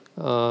is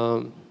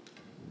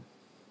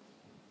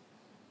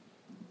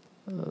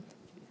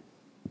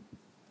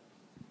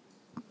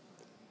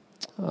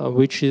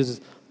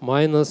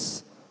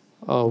minus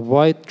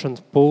y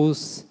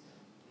transpose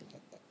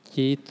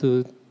k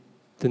to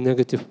the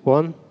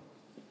 -1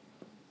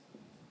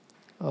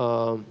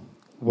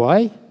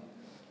 y.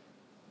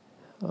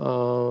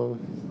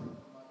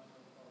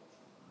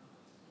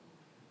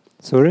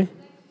 Sorry?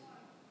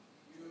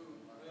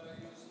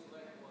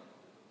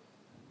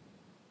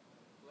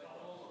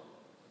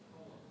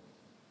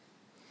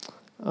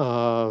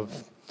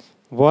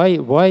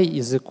 Y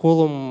is a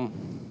column.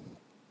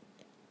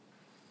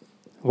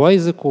 Y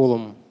is a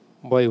column.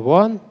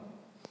 Y1,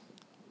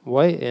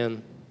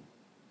 Yn.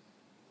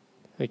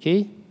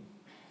 Okay?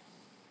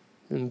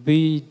 And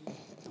we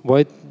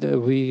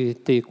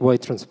take Y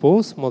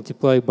transpose,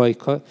 multiply by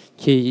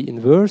K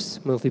inverse,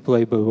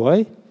 multiply by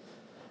Y.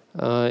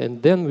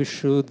 And then we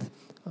should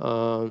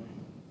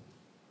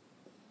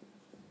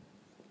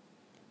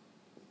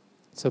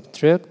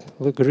subtract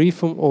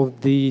logarithm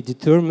of the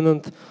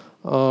determinant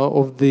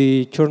of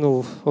the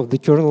kernel of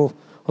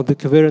the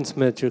covariance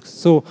matrix.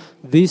 So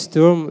this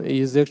term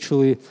is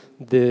actually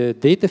the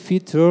data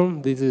fit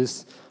term. This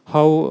is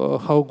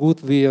how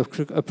good we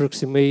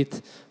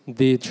approximate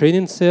the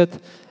training set.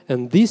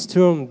 And this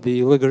term,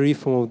 the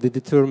logarithm of the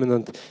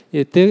determinant,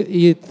 it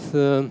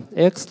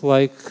acts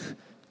like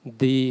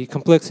the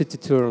complexity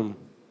term.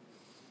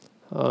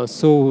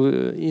 In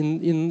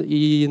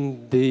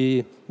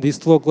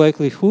this log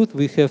likelihood,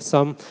 we have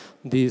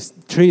this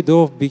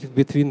trade-off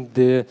between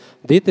the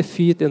data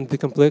fit and the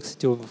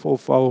complexity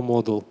of our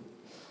model.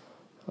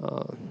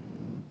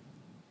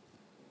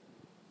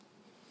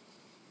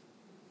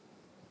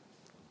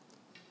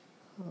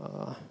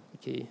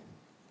 Okay.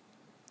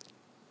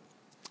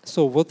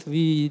 So what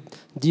we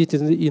did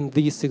in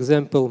this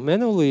example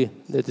manually,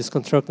 that is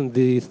constructing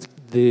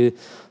the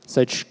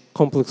such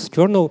complex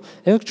kernel,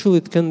 actually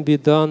it can be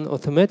done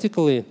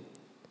automatically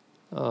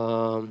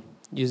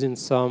using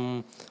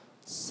some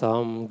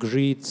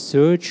grid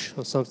search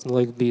or something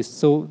like this.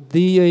 So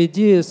the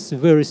idea is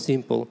very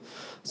simple.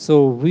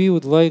 So we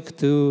would like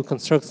to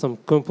construct some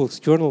complex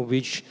kernel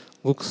which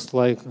looks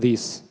like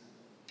this.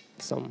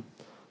 Some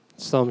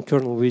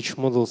kernel which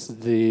models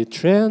the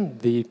trend,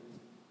 the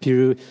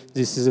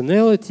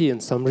seasonality,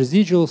 and some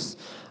residuals,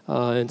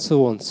 and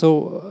so on.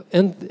 So,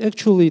 and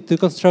actually, to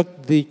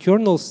construct the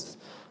kernels,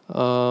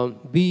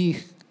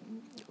 we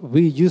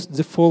used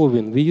the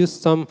following. We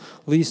used some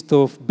list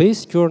of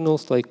base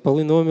kernels like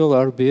polynomial,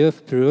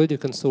 RBF,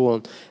 periodic, and so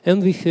on.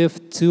 And we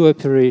have two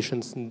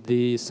operations: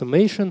 the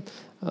summation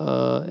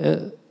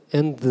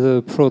and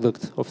the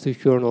product of the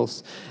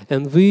kernels.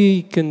 And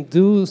we can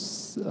do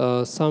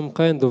some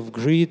kind of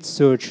grid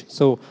search.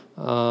 So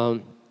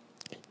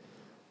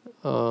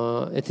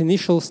at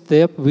initial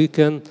step, we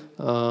can,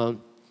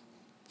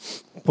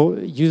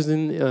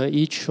 using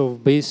each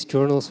of base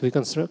kernels, we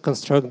can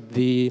construct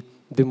the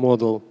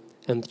model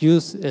and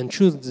choose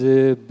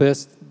the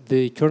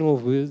kernel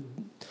with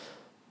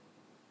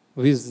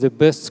the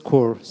best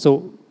score.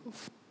 So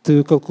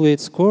to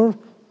calculate score,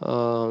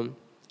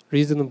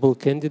 reasonable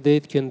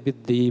candidate can be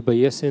the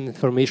Bayesian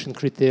information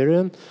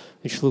criterion,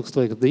 which looks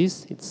like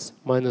this. It's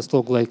minus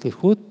log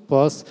likelihood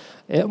plus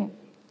m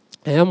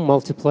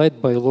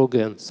multiplied by log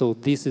n. So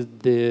this is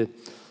the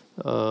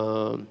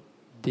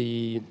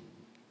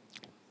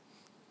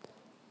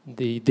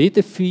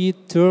data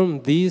feed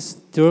term. This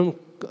term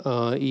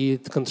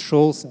it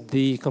controls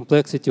the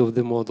complexity of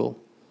the model.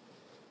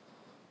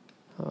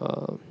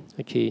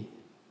 Okay,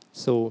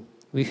 so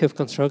we have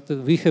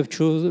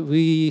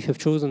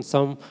chosen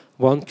some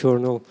one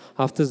kernel.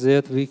 After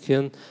that, we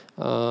can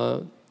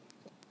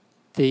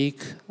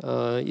take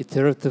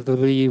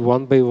iteratively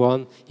one by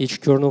one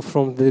each kernel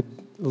from the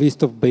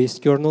list of base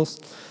kernels,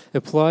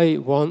 apply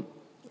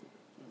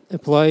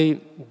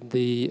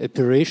the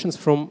operations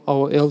from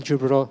our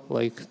algebra,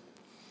 like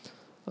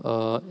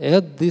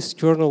add this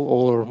kernel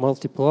or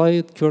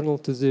multiply kernel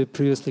to the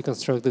previously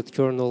constructed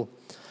kernel.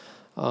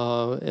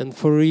 And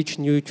for each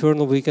new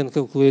kernel, we can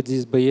calculate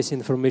this Bayesian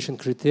information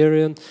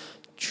criterion,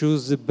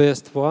 choose the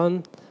best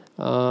one,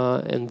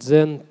 and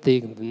then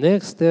take the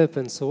next step,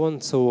 and so on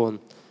and so on.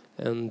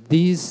 And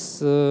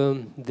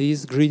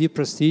this greedy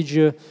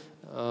procedure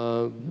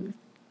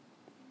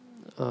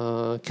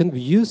can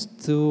be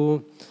used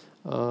to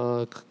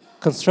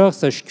construct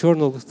such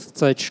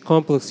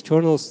complex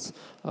kernels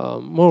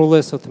more or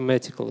less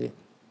automatically.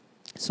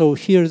 So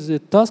here's a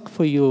task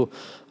for you,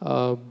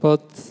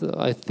 but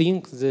I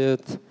think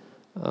that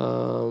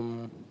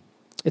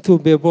it will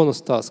be a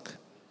bonus task.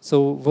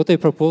 So what I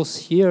propose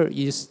here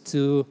is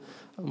to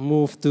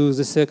move to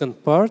the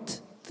second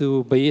part,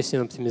 to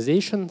Bayesian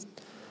optimization.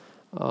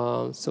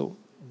 So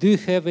do you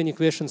have any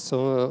questions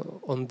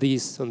on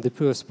this, on the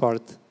previous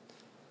part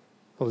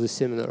of the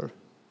seminar?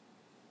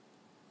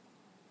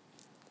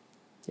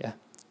 Yeah,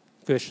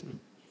 question.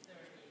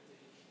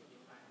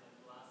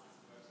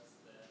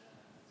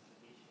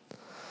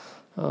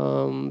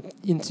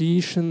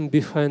 Intuition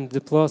behind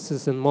the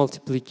pluses and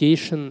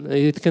multiplication,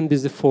 it can be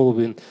the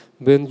following.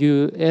 When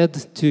you add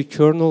two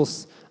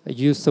kernels,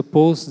 you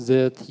suppose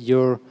that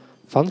your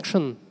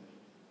function,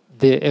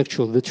 the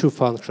true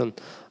function,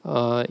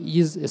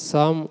 is a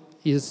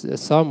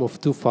sum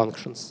of two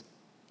functions.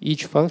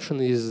 Each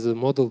function is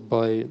modeled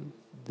by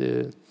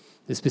the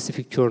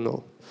specific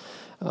kernel.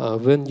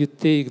 When you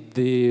take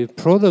the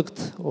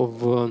product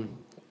of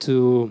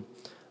two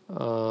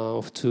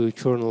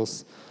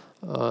kernels,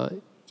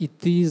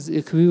 it is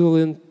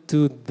equivalent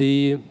to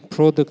the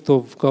product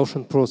of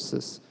Gaussian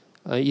process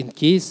in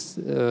case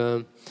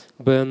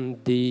when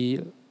the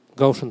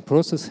Gaussian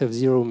process have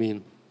zero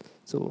mean.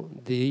 So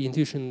the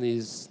intuition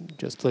is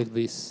just like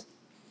this.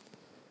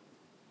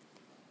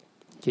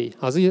 Okay,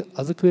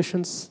 other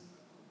questions?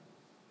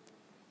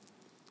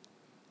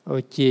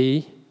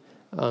 Okay,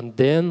 and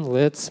then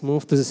let's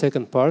move to the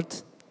second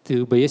part,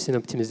 to Bayesian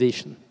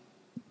optimization.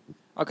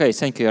 Okay,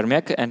 thank you,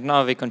 Yermek. And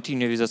now we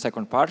continue with the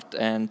second part,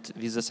 and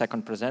with the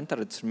second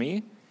presenter, it's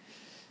me.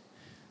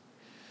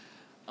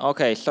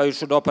 Okay, so you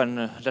should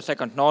open the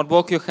second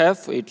notebook you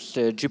have. It's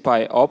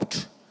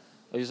GPy-opt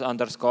with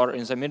underscore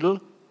in the middle.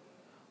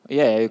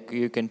 Yeah,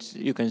 you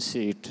can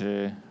see it.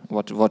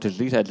 What is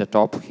it at the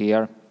top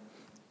here?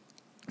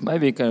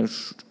 Maybe you can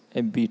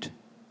a bit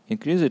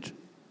increase it.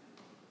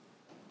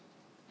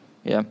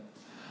 Yeah.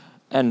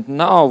 And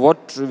now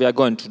what we are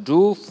going to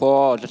do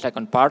for the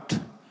second part.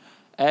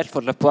 As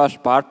for the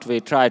first part, we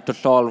tried to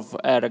solve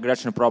a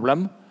regression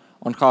problem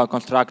on how to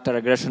construct a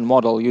regression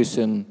model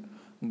using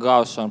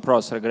Gaussian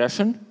process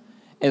regression.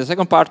 In the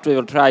second part, we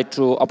will try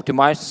to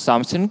optimize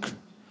something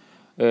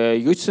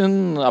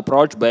using an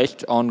approach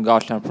based on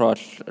Gaussian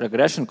process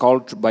regression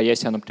called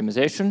Bayesian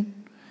optimization.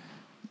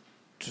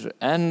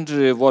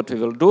 And what we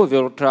will do, we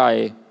will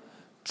try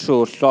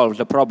to solve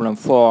the problem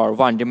for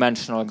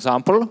one-dimensional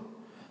example,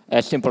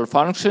 a simple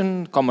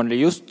function commonly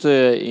used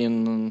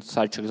in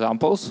such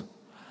examples.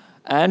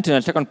 And in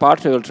the second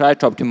part, we will try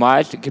to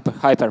optimize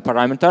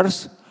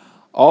hyperparameters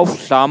of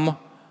some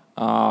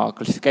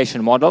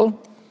classification model.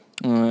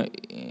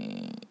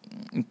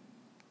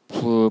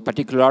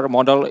 Particular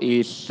model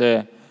is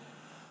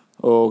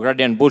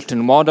gradient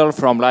boosting model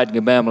from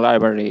LightGBM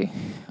library.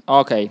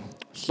 Okay,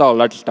 so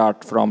let's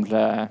start from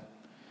the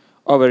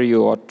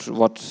overview.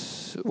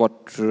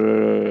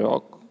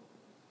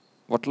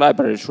 What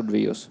library should we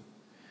use?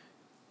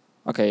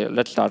 Okay,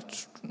 let's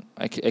start.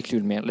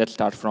 Excuse me. Let's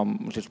start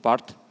from this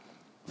part.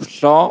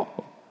 So,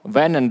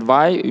 when and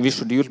why we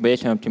should use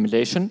Bayesian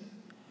optimization?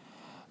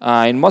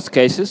 In most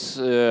cases,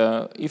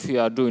 if you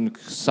are doing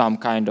some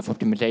kind of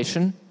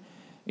optimization,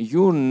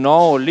 you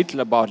know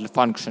little about the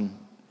function.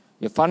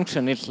 The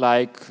function is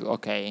like,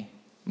 okay,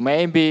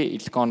 maybe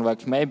it's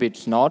convex, maybe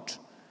it's not.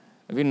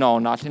 We know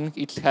nothing.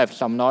 It has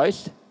some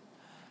noise.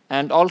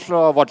 And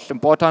also, what's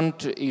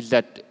important is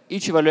that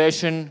each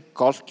evaluation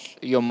costs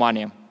you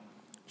money.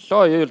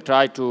 So you will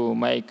try to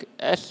make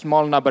as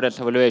small number of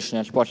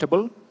evaluations as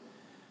possible,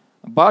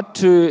 but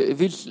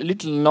with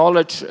little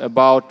knowledge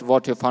about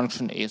what your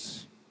function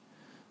is.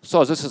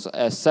 So this is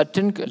a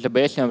setting. The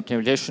Bayesian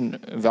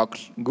optimization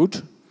works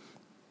good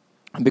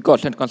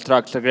because it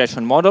constructs a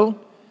regression model,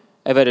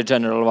 a very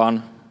general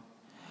one,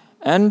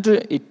 and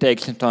it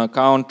takes into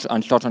account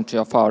uncertainty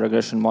of our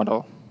regression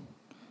model.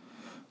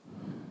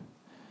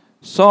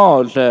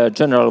 So the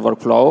general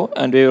workflow,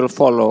 and we will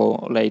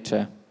follow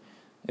later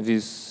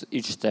with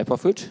each step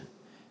of it,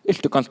 is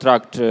to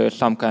construct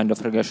some kind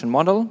of regression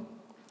model,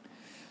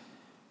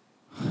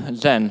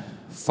 then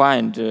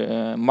find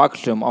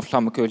maximum of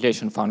some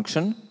equalization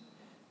function,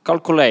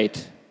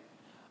 calculate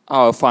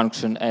our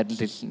function at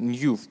this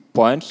new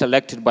point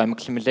selected by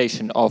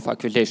maximization of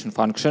equalization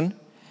function,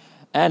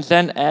 and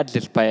then add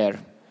this pair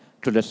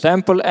to the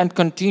sample and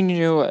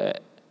continue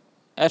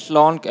as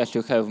long as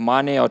you have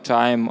money or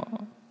time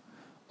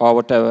or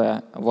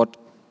whatever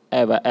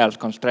else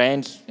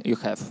constraints you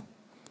have.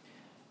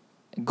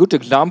 A good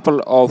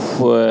example of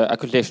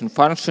equalization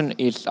function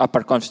is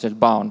upper confidence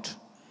bound.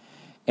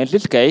 In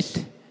this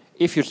case,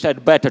 if you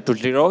set beta to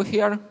 0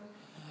 here,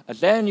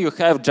 then you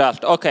have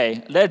just,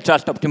 okay, let's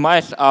just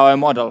optimize our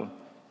model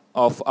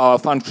of our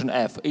function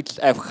f. It's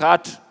f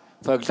hat.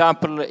 For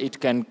example, it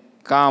can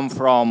come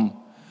from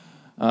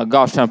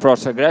Gaussian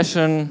process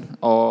regression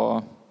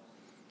or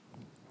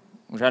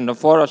random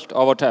forest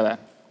or whatever.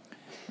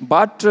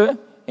 But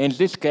in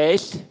this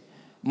case,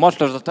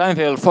 most of the time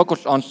we will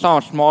focus on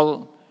some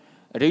small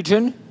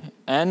region,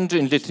 and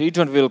in this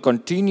region we will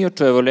continue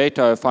to evaluate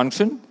our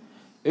function,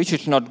 which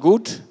is not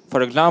good.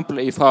 For example,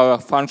 if our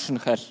function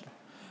has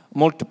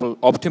multiple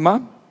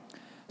optima,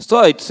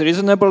 so it's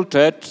reasonable to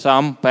add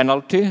some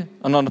penalty,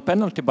 not a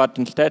penalty, but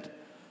instead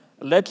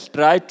let's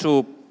try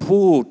to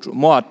put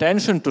more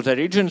attention to the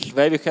regions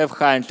where we have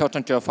high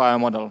uncertainty of our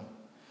model.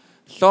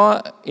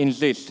 So in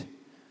this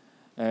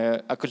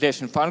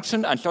acquisition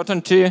function,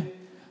 uncertainty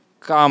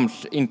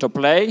comes into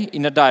play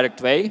in a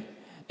direct way,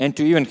 and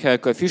you even have a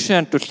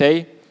coefficient to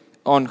say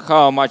on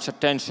how much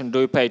attention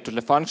do you pay to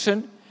the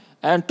function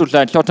and to the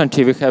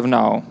uncertainty we have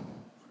now.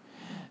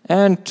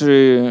 And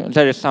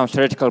there is some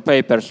theoretical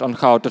papers on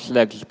how to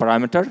select this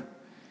parameter.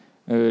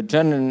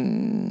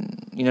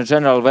 In a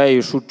general way,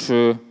 you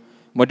should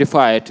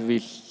modify it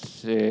with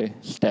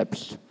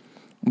steps.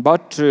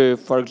 But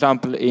for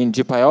example, in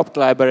GPyOpt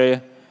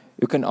library,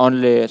 you can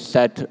only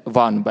set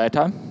one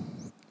beta.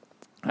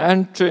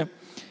 And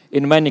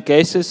in many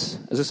cases,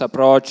 this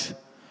approach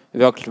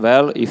works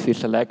well if we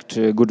select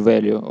a good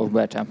value of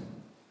beta.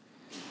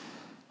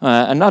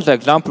 Another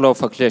example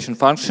of acceleration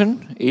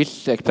function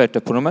is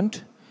expected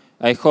improvement.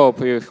 I hope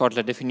you heard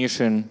the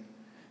definition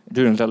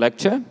during the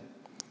lecture.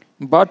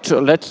 But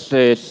let's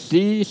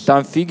see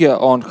some figure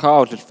on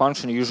how this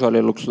function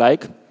usually looks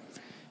like.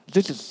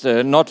 This is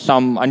not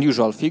some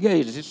unusual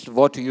figure. This is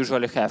what you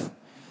usually have.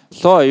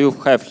 So you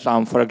have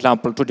some, for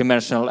example,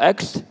 two-dimensional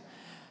x,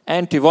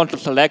 and you want to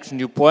select a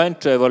new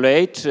point to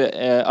evaluate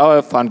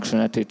our function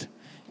at it.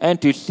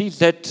 And you see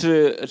that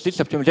this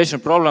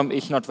optimization problem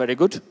is not very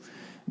good,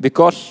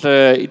 because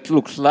it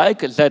looks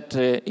like that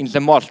in the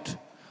most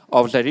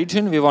of the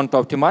region we want to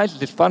optimize,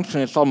 this function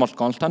is almost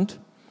constant.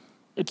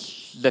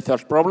 It's the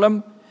first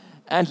problem.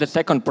 And the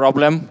second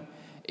problem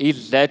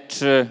is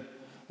that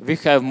we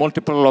have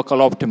multiple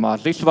local optima.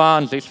 This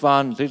one,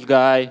 this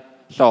guy,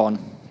 so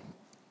on.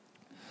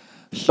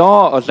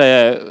 So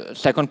the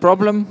second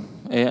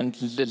problem, and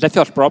the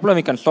first problem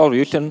we can solve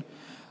using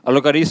a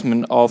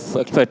logarithm of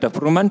expected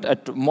improvement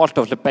at most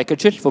of the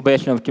packages for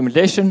Bayesian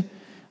optimization.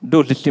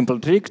 Do this simple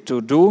trick to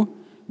do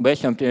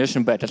Bayesian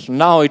optimization better. So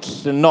now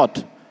it's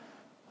not,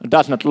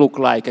 does not look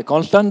like a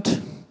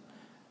constant,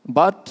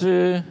 but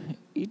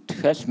it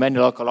has many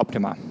local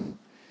optima.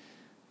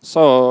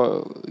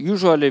 So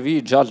usually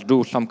we just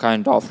do some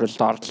kind of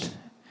restart.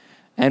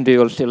 And we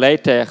will see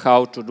later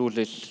how to do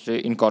this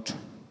in code.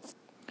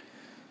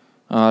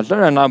 There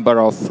are a number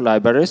of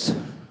libraries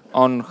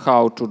on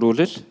how to do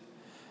this.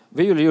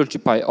 We will use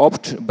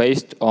GPy-opt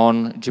based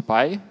on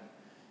GPy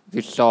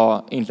we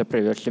saw in the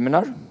previous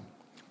seminar.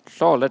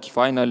 So let's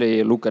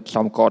finally look at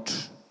some code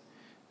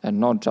and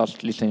not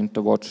just listening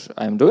to what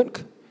I'm doing.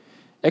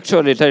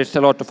 Actually, there is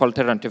a lot of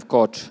alternative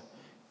code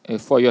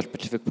for your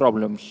specific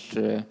problems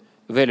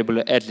available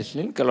at this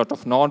link, a lot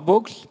of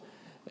notebooks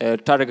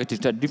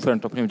targeted at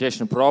different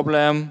optimization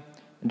problem,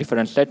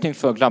 different settings,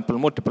 for example,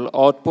 multiple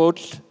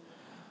outputs,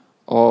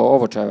 or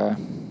whatever.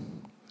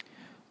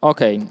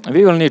 Okay,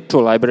 we will need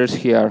two libraries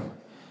here.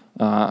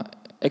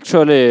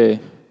 Actually,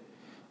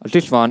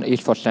 this one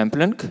is for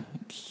sampling.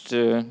 It's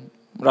a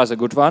rather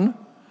good one.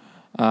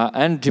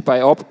 And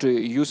GPy-opt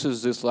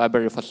uses this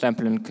library for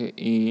sampling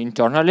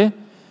internally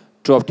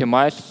to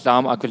optimize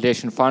some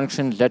acquisition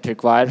function that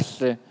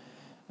requires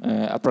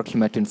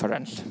approximate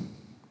inference.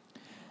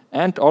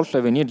 And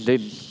also we need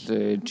this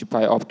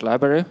GPy-opt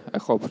library. I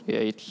hope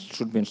it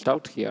should be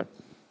installed here.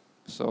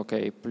 So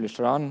okay, please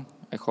run.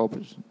 I hope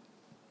it's,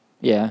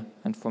 yeah,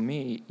 and for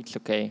me it's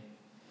okay.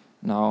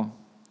 Now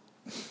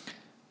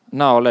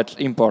let's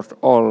import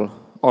all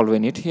we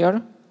need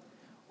here.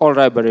 All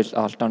libraries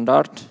are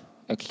standard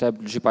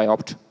except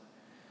GPy-opt.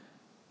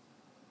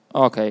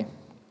 Okay.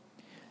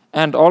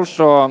 And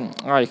also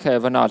I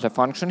have another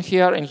function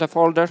here in the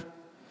folder.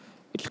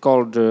 It's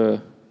called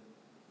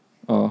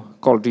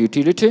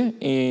utility,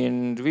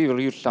 and we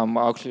will use some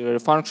auxiliary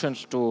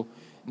functions to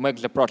make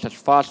the process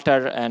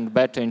faster and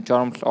better in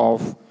terms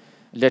of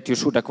that you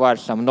should acquire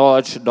some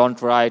knowledge,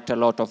 don't write a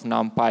lot of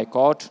NumPy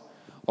code,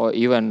 or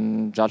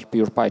even just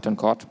pure Python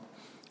code.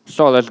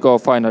 So let's go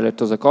finally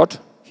to the code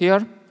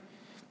here.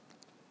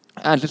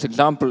 And this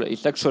example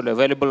is actually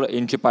available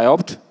in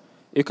GPy-opt.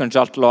 You can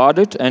just load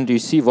it, and you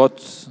see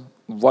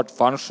what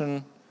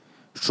function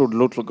should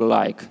look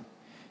like.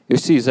 You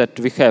see that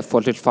we have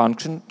for this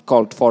function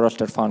called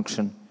Forrester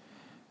function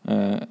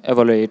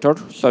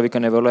evaluator, so we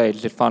can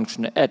evaluate this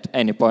function at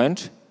any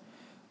point.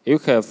 You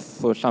have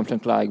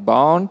something like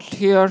bound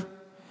here,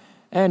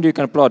 and you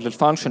can plot this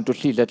function to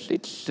see that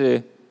it's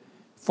a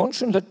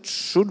function that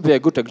should be a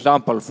good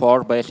example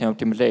for Bayesian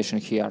optimization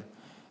here.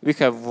 We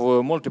have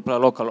multiple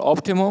local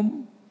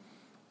optimum,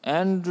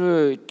 and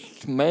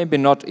it's maybe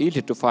not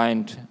easy to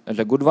find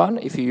the good one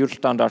if you use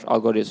standard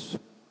algorithms.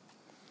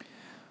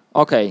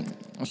 Okay,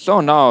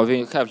 so now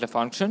we have the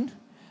function,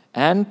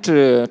 and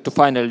to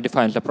finally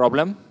define the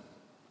problem,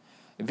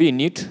 we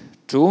need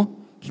to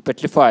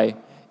specify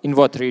in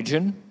what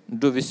region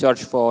do we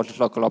search for the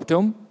local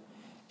optimum.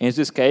 In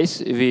this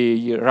case,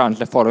 we run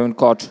the following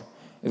code.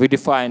 We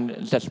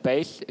define the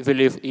space we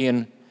live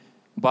in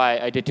by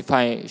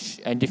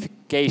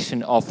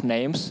identification of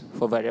names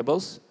for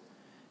variables.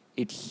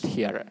 It's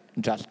here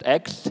just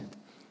X.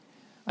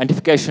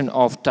 Identification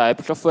of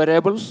types of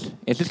variables.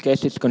 In this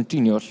case, it's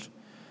continuous.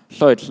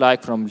 So it's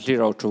like from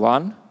 0 to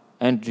 1,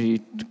 and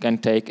it can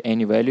take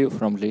any value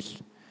from this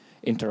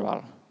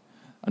interval.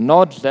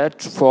 Note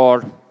that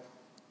for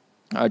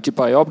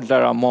GPy-opt,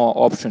 there are more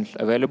options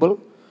available.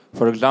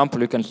 For example,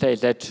 you can say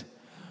that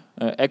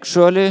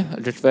actually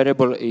this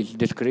variable is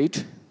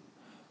discrete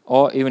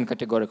or even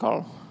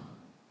categorical.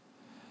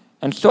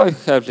 And so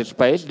if you have this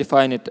space,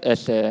 define it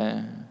as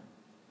a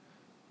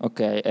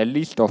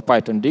list of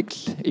Python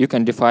digs. You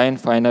can define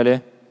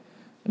finally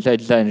the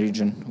design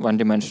region,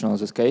 one-dimensional in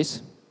this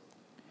case.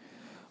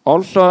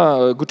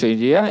 Also, a good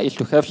idea is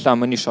to have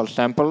some initial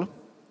sample.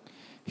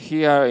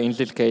 Here, in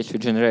this case, we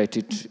generate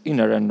it in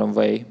a random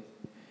way.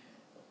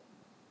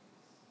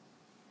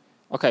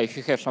 Okay, if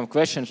you have some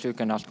questions, you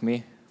can ask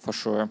me for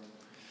sure.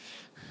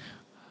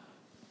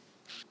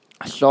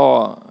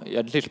 So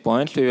at this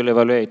point, we will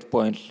evaluate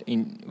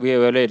we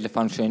evaluate the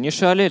function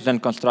initially, then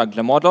construct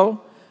the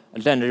model,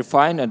 then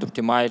refine and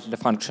optimize the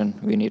function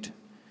we need.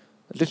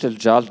 This is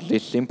just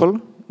this simple,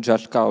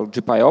 just call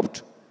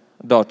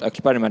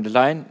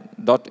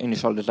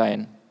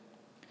GPy-opt.experimentDesign.initialDesign.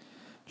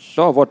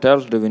 So what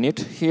else do we need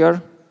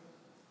here?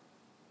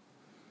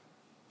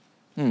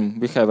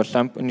 We have a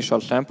initial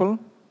sample.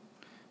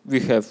 We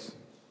have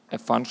a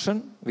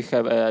function. We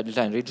have a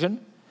design region.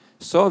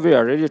 So we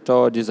are ready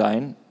to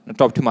design, to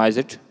optimize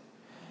it.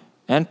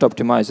 And to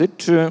optimize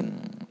it,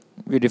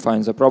 we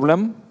define the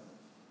problem,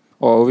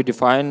 or we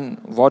define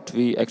what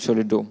we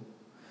actually do.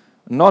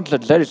 Note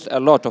that there is a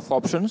lot of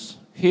options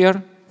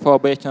here for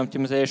Bayesian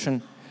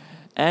optimization,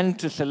 and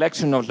the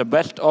selection of the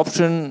best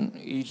option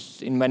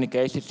is, in many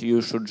cases,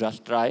 you should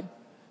just try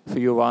a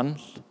few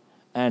ones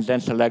and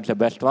then select the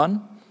best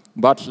one.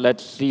 But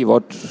let's see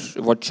what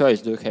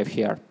choice do you have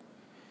here.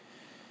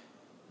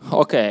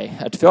 Okay,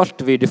 at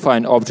first we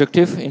define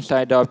objective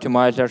inside the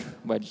optimizer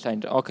by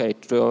deciding, okay,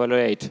 to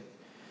evaluate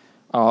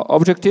our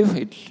objective.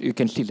 You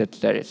can see that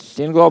there is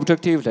single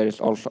objective, there is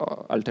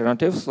also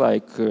alternatives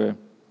like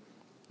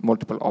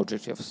multiple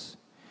objectives.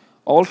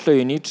 Also,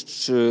 you need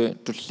to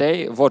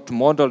say what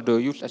model do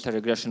you use as a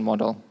regression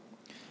model.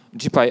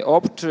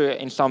 GPy-opt,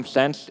 in some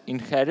sense,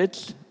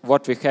 inherits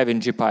what we have in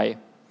GPy.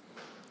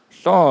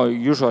 So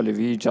usually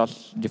we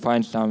just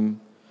define some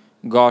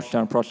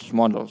Gaussian process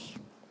models.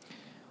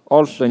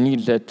 Also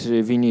need that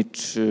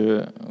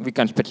we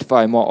can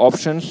specify more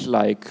options,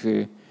 like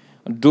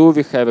do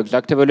we have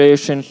exact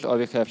evaluations, or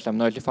we have some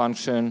noisy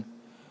function,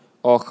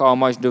 or how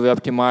much do we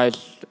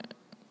optimize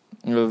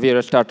we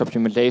restart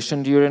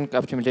optimization during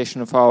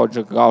optimization of our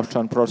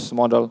Gaussian process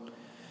model,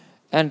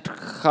 and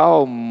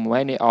how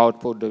many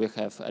output do we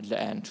have at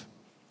the end.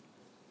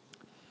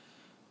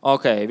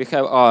 Okay, we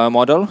have our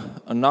model.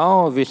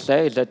 Now we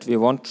say that we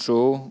want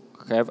to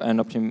have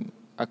an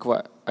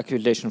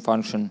acquisition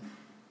function.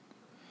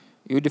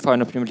 You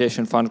define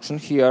optimization function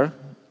here,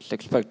 it's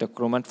expect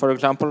accruement, for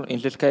example, in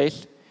this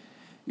case.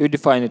 You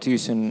define it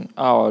using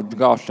our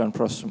Gaussian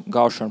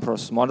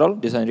process model,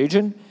 design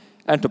region,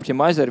 and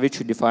optimizer, which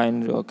you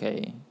defined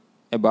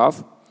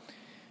above.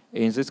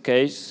 In this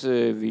case,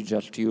 we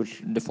just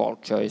use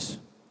default choice,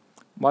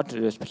 but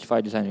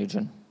specify design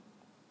region.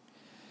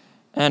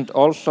 And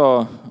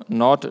also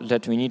note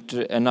that we need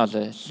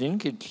another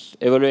thing, it's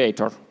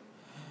evaluator.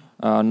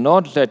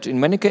 Note that in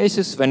many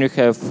cases, when you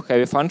have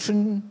a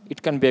function,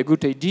 it can be a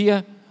good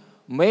idea.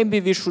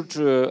 Maybe we should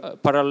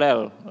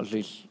parallel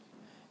this.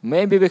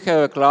 Maybe we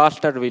have a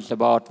cluster with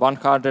about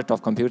 100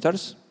 of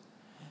computers,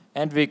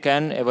 and we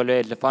can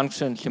evaluate the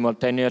function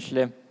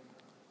simultaneously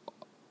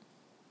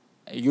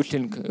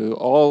using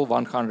all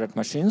 100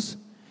 machines.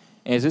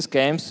 In this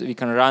case, we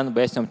can run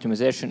Bayesian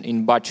optimization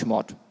in batch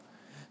mode.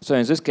 So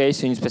in this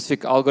case, you need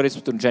specific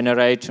algorithms to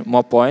generate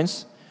more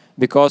points,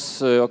 because,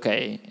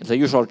 the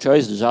usual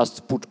choice is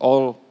just put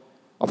all,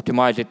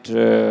 optimize it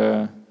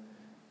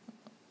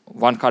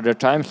 100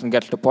 times and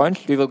get the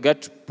points. We will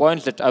get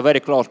points that are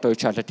very close to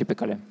each other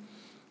typically.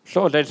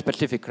 So there is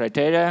specific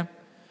criteria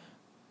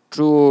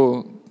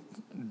to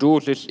do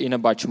this in a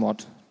batch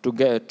mode,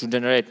 to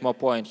generate more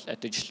points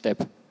at each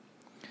step.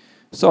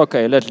 So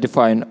let's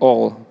define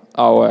all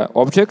our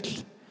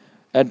objects.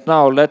 And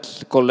now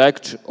let's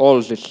collect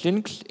all these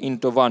things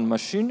into one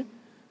machine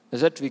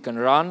that we can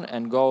run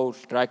and go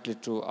directly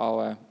to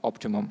our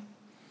optimum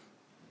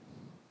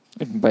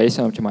in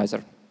Bayesian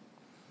optimizer.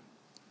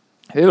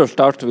 We will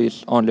start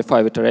with only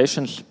 5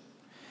 iterations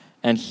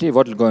and see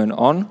what is going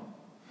on.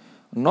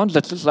 Note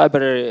that this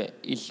library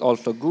is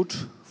also good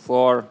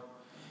for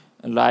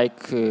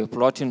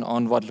plotting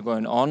on what's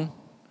going on.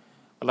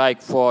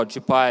 Like for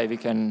GPy, we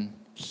can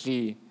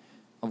see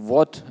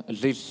what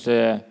this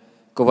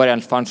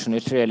covariance function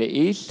it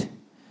really is.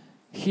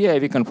 Here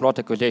we can plot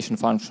acquisition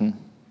function,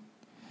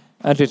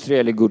 and it's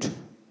really good.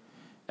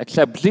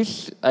 Except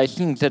this, I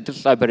think that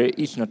this library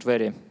is not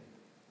very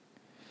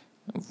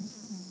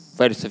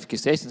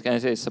sophisticated. Can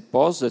I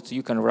suppose that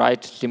you can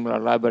write similar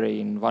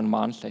library in 1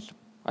 month?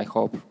 I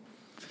hope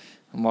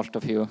most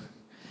of you.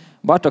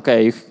 But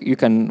you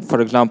can,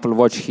 for example,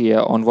 watch here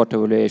on what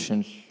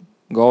evaluations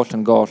goes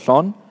and goes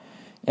on.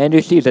 And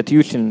you see that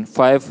using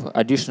 5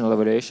 additional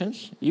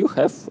evaluations, you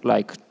have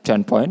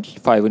 10 points,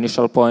 5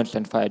 initial points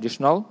and 5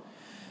 additional.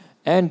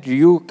 And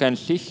you can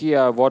see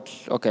here what,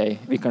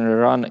 we can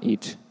run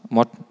it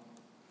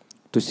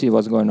to see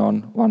what's going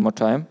on one more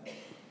time.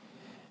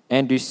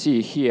 And you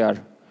see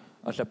here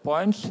the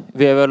points.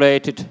 We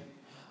evaluated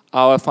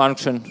our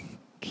function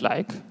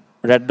like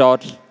red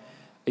dots.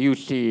 You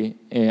see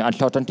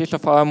uncertainties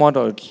of our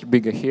model. It's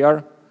bigger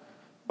here,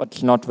 but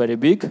it's not very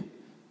big.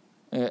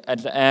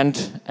 At the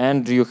end,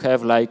 and you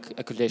have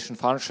acquisition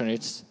function.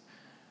 It's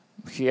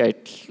here.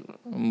 It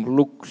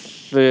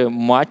looks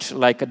much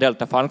like a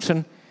delta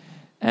function,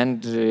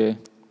 and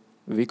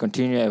we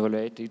continue to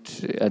evaluate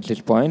it at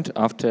this point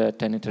after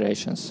 10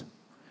 iterations.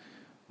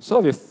 So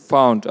we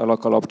found a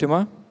local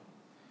optima.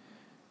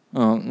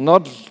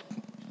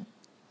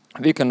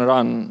 We can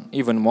run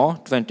even more,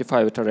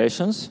 25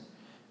 iterations,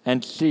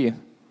 and see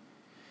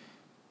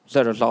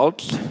the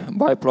results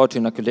by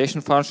plotting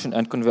acquisition function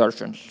and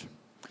conversions.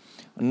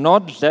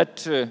 Note that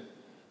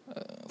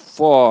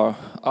for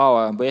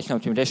our Bayesian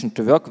optimization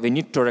to work, we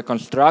need to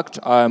reconstruct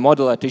our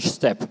model at each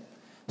step.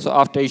 So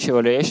after each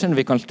evaluation,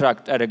 we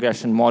construct a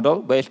regression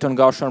model based on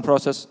Gaussian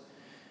process.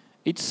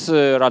 It's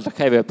a rather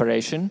heavy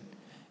operation,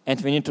 and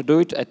we need to do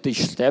it at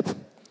each step.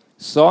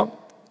 So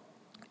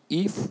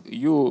if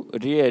you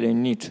really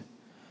need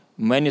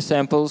many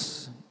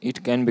samples,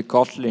 it can be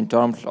costly in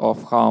terms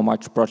of how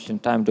much processing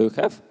time do you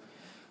have.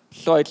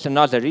 So it's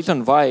another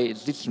reason why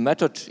this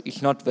method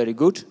is not very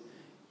good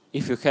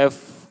if you have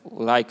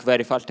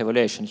very fast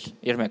evaluations.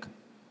 Yermek?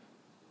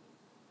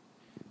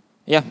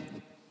 Yeah.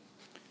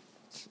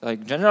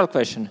 General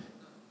question.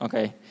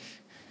 Okay.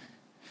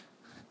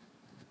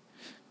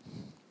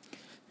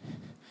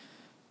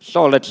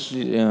 So let's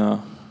see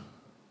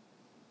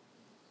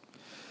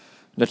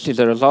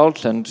the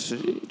results, and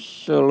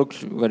it looks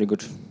very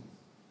good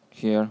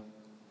here.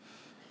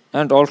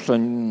 And also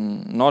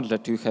note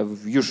that you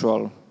have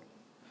usual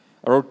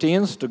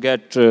routines to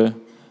get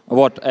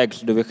what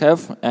x do we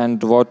have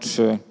and what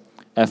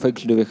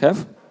fx do we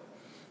have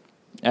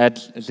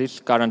at this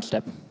current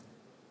step.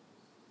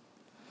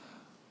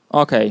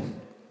 Okay,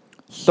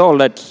 So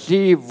let's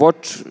see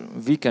what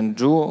we can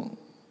do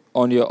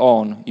on your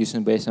own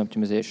using Bayesian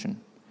optimization.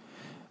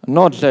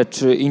 Note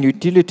that in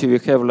utility we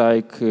have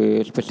like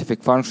a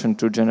specific function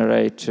to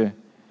generate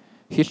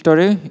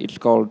history. It's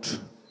called,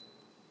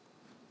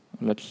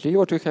 let's see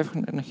what we have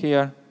in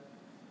here,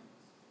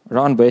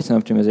 run Bayesian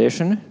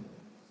optimization.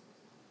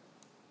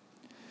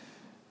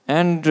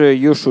 And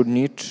you should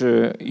need,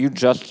 you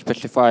just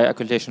specify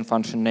acquisition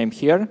function name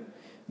here,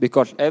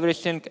 because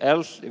everything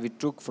else we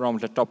took from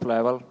the top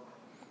level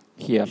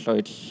here. So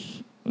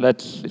it's,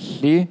 let's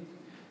see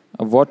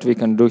what we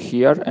can do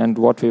here and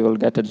what we will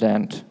get at the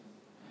end.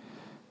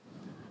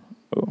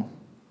 Oh,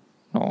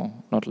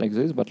 no, not like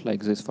this, but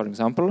like this, for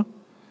example.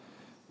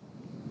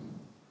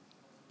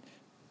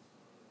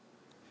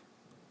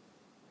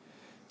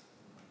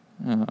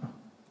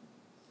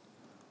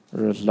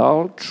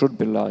 Result should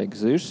be like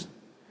this.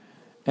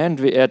 And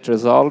we add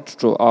result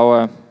to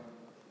our,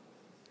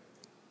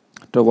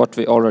 to what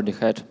we already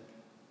had.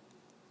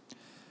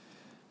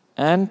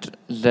 And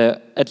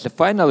at the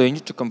final, we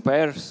need to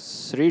compare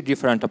 3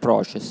 different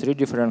approaches, 3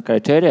 different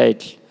criteria.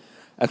 It's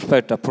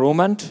expected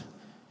improvement,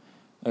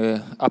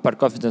 upper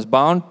confidence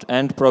bound,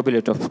 and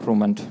probability of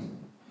improvement.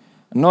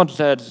 Note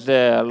that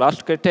the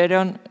last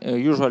criterion,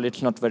 usually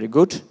it's not very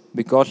good,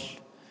 because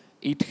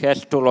it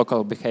has 2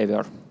 local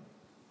behavior.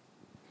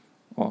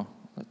 Oh,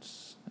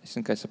 that's, I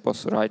think I'm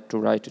supposed to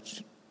write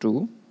it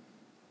 2.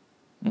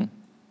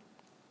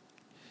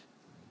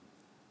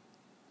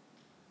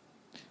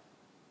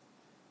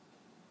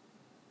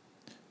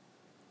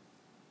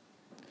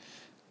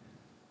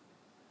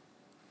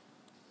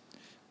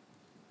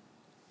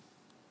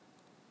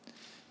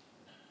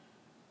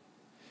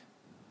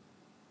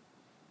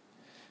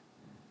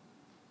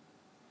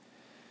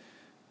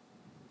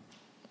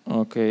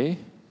 Okay.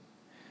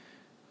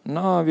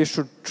 Now we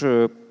should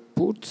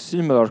put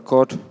similar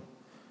code,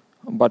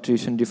 but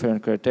using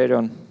different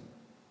criterion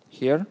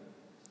here.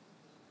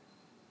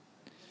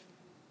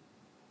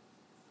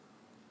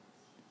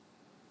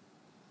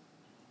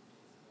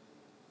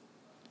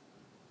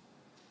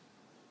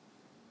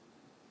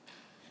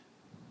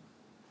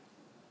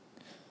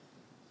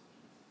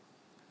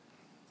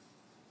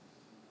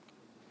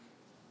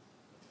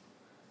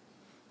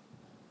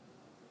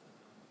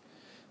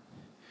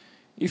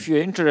 If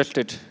you're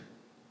interested,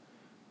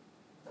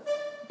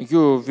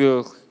 you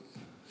will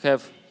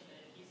have.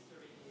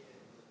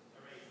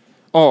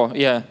 Oh,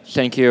 yeah,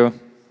 thank you.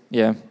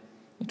 Yeah,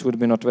 it would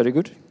be not very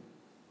good.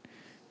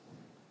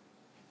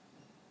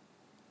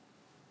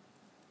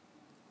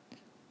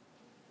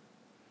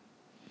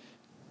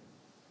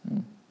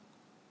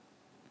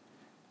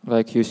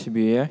 Like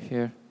UCB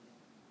here.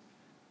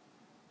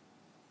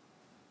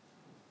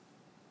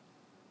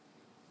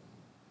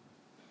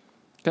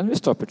 Can we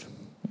stop it?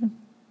 Yeah.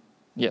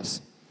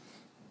 Yes.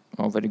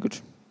 Oh, very good.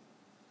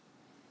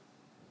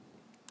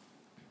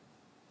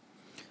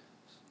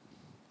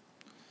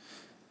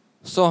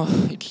 So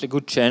it's a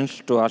good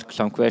chance to ask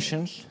some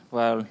questions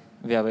while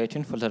we are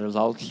waiting for the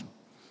results.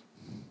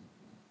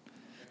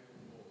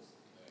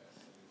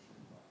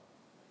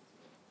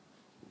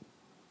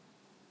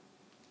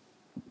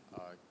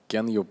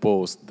 Can you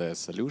post the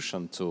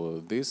solution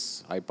to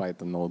this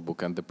IPython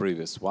notebook and the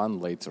previous one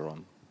later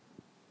on?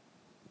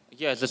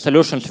 Yes, the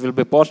solutions will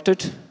be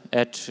posted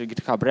at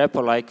GitHub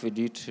repo like we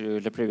did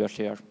the previous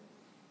year.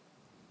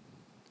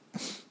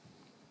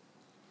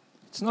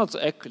 It's not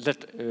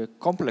that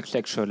complex,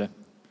 actually.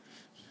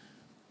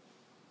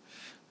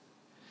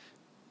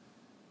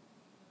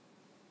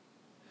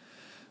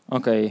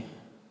 Okay.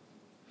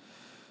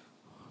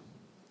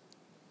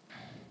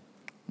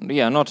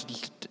 Yeah,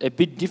 not a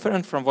bit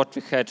different from what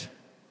we had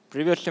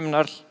previous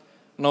seminars.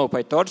 No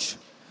PyTorch.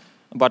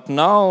 But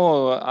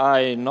now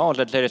I know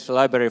that there is a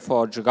library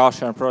for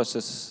Gaussian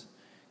process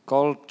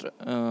called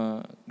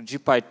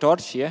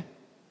GPyTorch, yeah?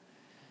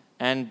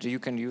 And you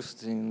can use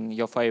it in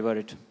your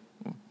favorite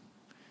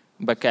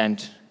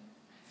backend.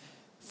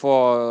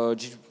 For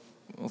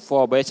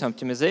Bayesian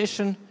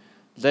optimization,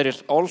 there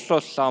is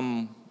also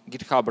some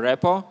GitHub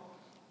repo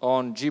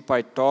on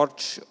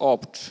GPyTorch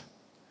opt.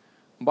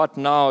 But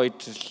now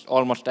it's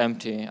almost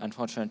empty,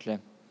 unfortunately.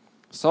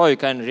 So you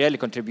can really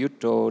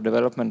contribute to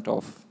development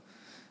of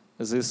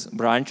this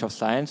branch of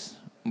science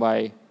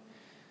by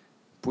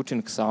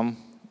putting some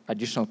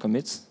additional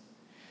commits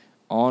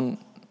on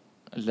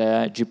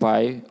the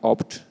GPy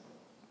opt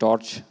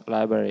torch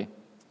library.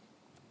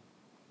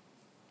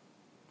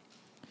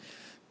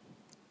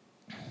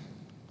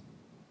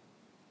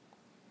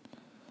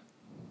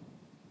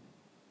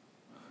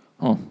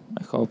 Oh,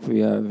 I hope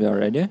we are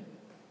ready.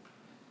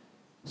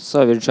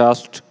 So we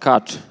just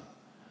cut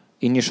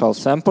initial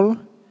sample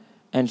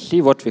and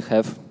see what we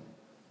have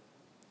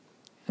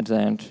at the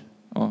end.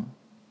 Oh.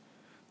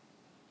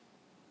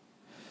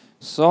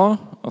 So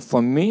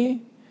for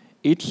me,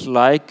 it's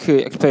like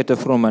expected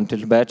improvement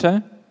is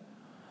better,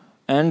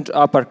 and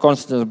upper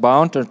confidence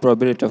bound and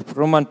probability of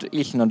improvement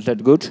is not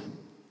that good.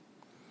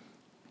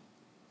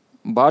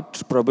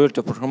 But probability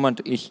of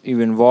improvement is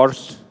even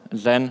worse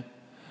than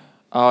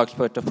our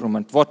expected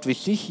improvement. What we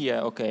see here,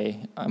 okay,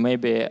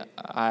 maybe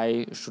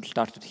I should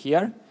start it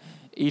here,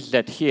 is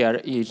that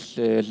here is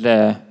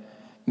the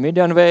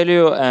median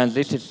value, and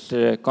this is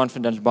the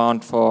confidence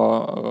bound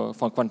for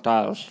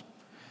quantiles.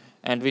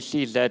 And we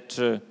see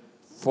that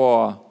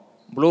for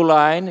blue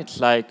line, it's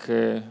like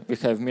we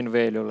have mean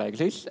value like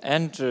this,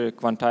 and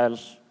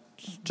quantiles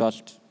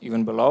just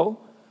even below.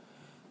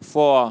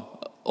 For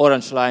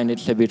orange line,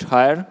 it's a bit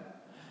higher,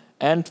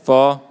 and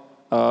for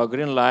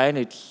green line,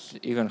 it's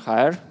even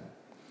higher.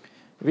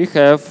 We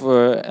have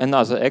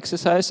another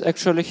exercise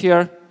actually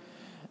here,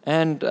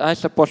 and I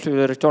suppose we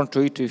will return to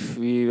it if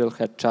we will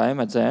have time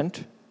at the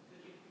end.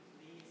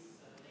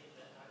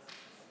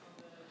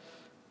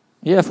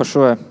 Yeah, for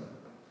sure.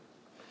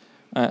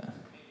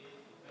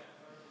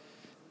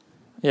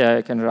 Yeah,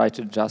 I can write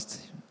it just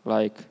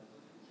like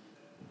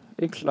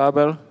X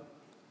label.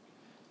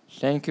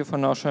 Thank you for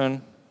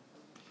Notion.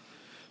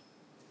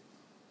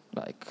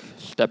 Like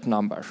step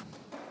number.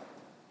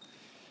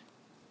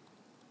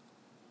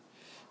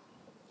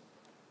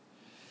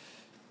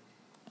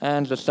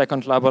 And the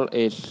second label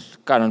is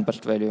current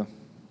best value.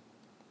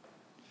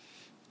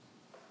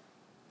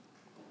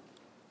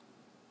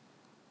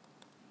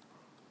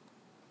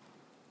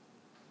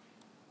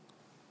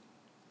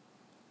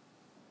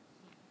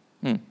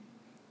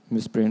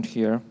 Misprint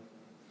here.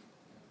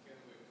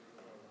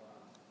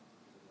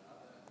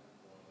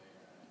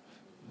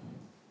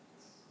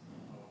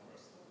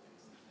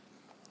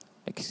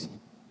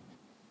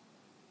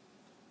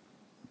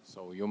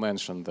 So you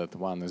mentioned that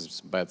one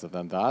is better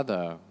than the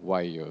other.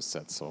 Why you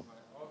said so?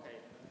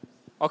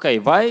 Okay,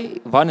 why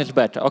one is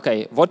better?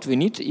 Okay, what we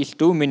need is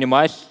to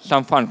minimize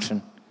some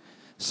function.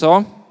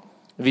 So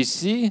we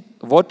see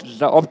what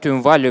the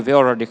optimum value we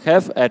already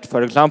have at,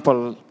 for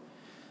example,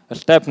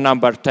 step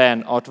number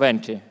 10 or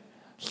 20.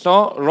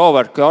 So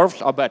lower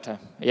curves are better,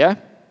 yeah?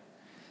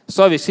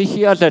 So we see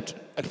here that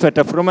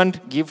expected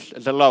improvement gives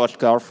the lowest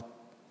curve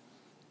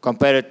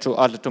compared to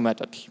other two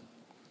methods.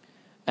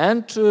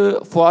 And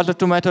for other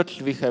two methods,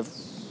 we have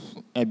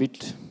a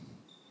bit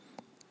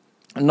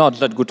not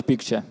that good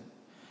picture.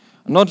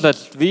 Not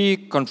that we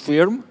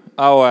confirm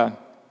our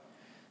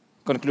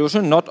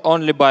conclusion, not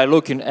only by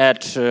looking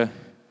at that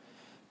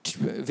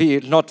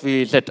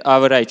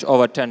average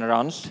over 10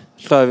 runs,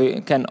 so we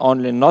can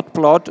only not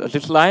plot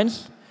these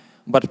lines,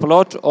 but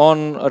plot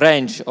on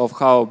range of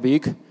how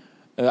big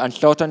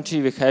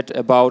uncertainty we had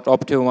about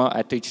optima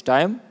at each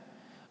time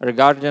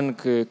regarding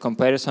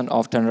comparison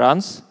of 10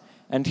 runs.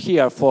 And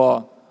here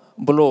for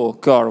blue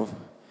curve,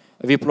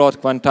 we plot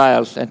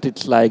quantiles, and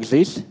it's like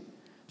this.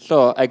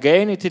 So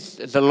again, it is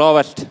the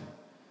lowest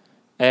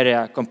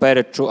area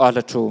compared to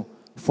other two.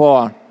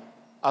 For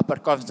upper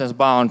confidence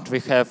bound, we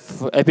have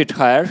a bit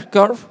higher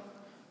curve,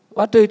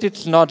 but it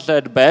is not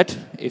that bad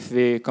if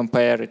we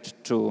compare it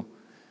to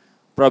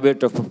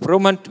probability of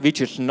improvement, which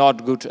is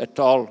not good at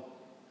all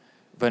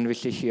when we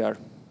see here.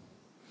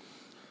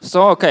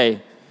 So,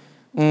 okay.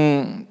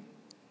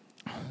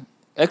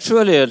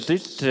 Actually,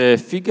 this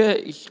figure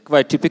is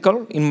quite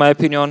typical, in my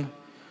opinion.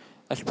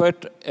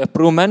 Expert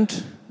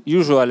improvement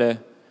usually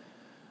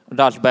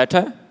does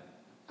better.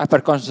 Upper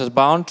confidence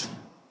bound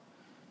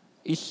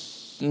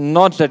is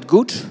not that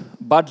good,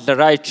 but the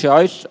right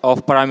choice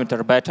of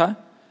parameter beta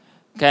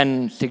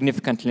can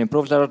significantly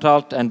improve the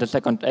result. And the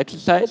second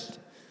exercise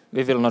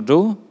we will not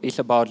do is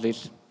about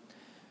this.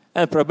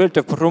 And probability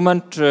of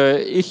improvement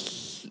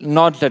is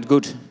not that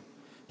good.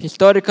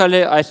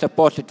 Historically, I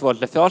suppose it was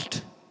the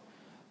first,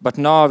 but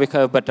now we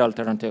have better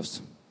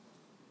alternatives.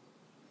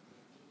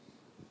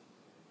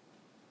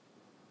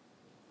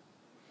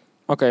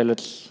 Okay,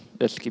 let's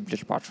skip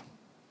this part.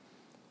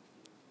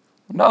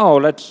 Now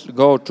let's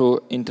go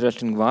to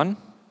interesting one.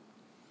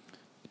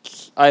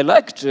 I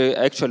liked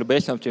actually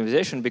Bayesian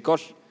optimization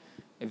because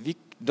we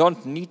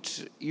don't need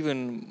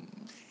even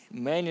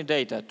many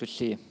data to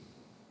see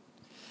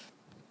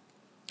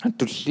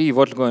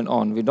what's going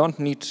on. We don't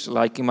need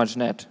like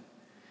ImageNet.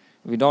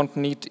 We don't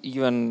need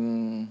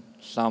even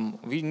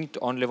we need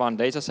only one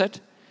data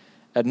set.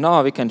 And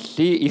now we can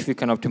see if we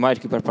can optimize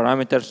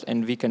hyperparameters,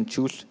 and we can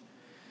choose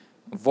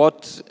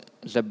what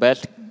the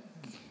best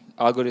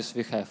algorithms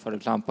we have, for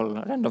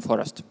example, random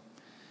forest.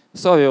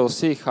 So we will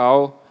see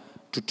how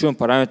to tune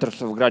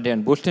parameters of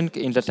gradient boosting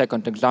in the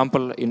second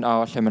example in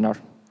our seminar.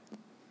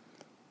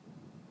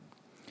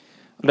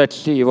 Let's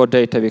see what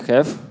data we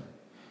have.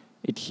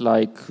 It's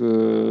like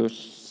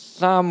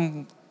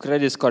some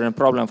credit scoring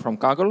problem from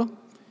Kaggle.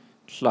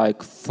 It's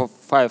like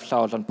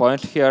 5,000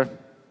 points here.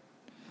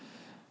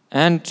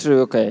 And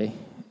okay,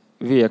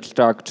 we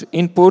extract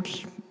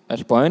inputs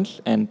as points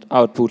and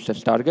outputs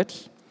as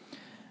targets.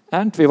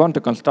 And we want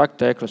to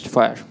construct a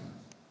classifier.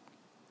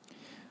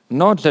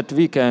 Note that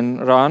we can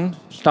run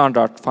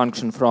standard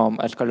function from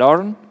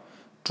sklearn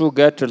to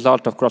get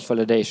result of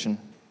cross-validation.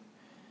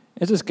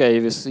 In this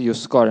case, we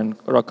use scoring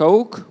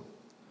Rocauk,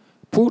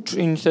 put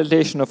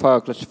initialization of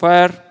our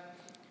classifier,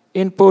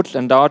 inputs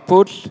and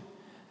outputs,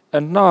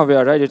 and now we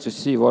are ready to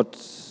see what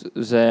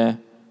the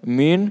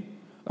mean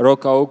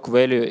Rocauk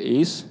value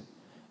is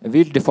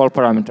with default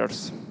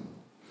parameters.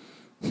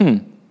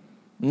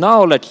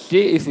 Now let's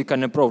see if we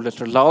can improve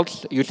the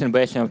results using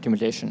Bayesian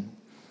optimization.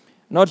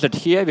 Note that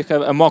here we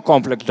have a more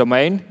complex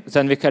domain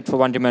than we had for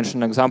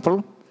one-dimensional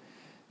example.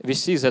 We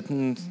see that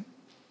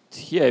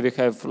here we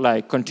have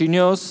like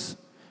continuous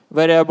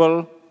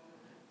variable,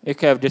 we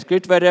have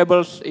discrete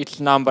variables,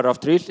 each number of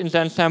trees in the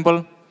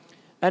ensemble,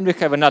 and we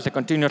have another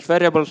continuous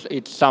variables,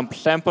 each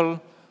sample,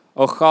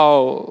 or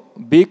how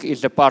big is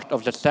the part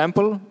of the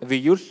sample we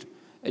use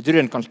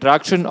during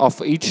construction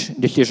of each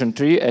decision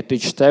tree at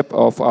each step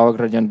of our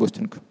gradient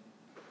boosting.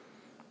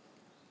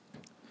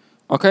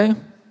 Okay,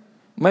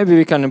 maybe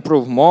we can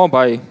improve more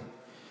by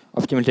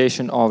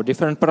optimization of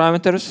different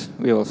parameters.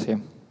 We will see.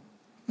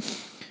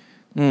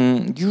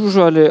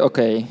 Usually,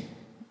 okay,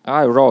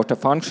 I wrote a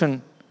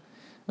function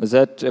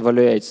that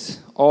evaluates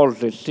all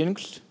these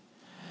things,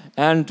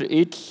 and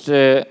it's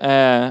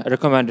a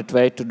recommended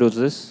way to do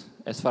this,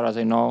 as far as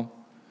I know.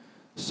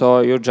 So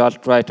you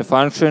just write a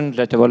function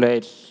that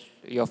evaluates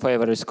your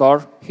favorite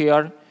score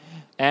here,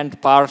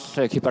 and parse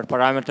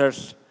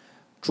hyperparameters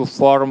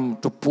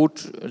to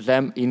put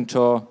them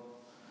into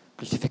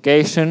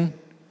classification,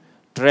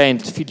 train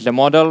to fit the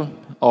model,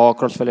 or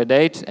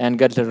cross-validate, and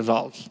get the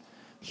results.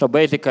 So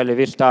basically,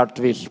 we start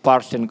with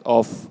parsing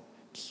of,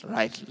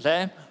 right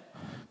there,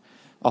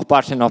 of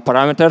parsing of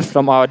parameters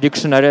from our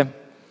dictionary,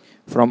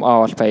 from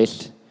our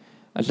space.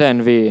 And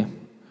then we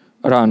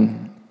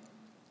run,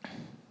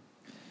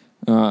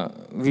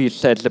 we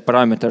set the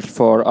parameters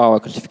for our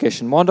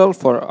classification model,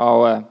 for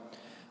our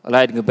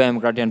lightning beam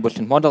gradient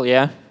boosting model,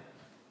 yeah?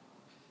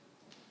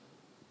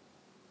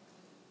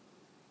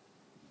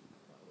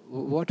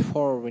 What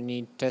for we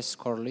need test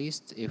score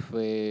list if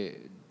we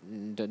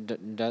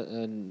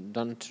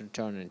don't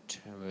return it?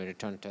 We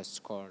return test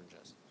score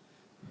just.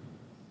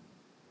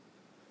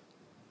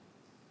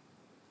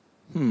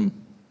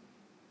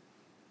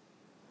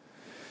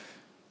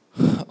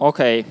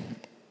 Okay.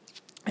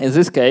 In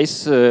this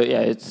case,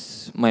 yeah,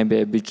 it's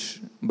maybe a bit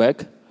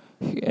back,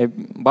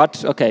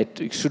 but okay,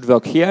 it should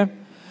work here.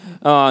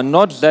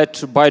 Not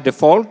that by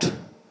default.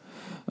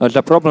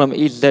 The problem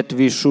is that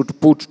we should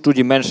put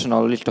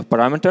two-dimensional list of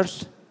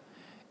parameters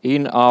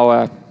in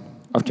our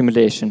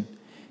optimization.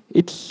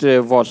 It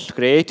was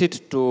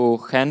created to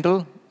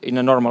handle in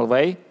a normal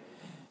way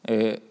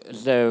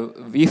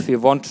if we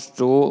want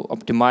to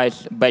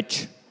optimize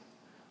batch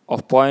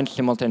of points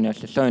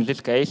simultaneously. So in this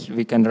case,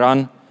 we can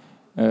run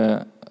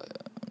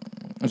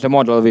the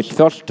model with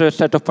first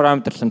set of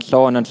parameters and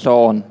so on and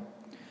so on.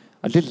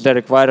 And this is the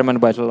requirement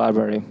by the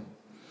library.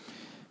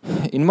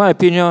 In my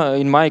opinion,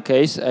 in my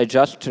case, I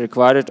just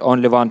required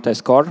only one test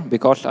score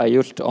because I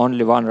used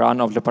only one run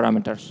of the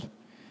parameters.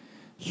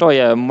 So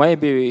yeah,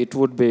 maybe it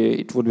would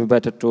be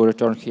better to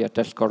return here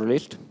test score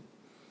list,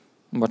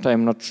 but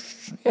I'm not.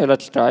 Yeah,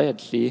 let's try and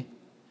see.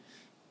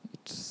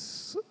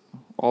 It's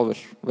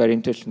always very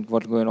interesting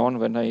what's going on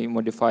when I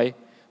modify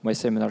my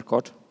seminar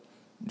code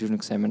during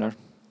seminar.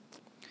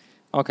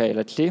 Okay,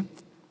 let's see.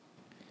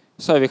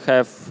 So we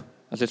have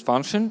this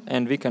function,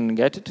 and we can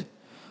get it.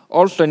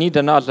 Also need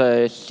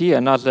another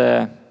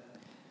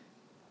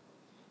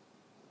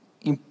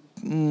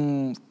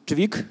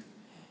tweak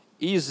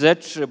is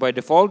that by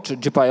default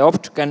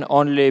GPy_opt can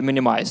only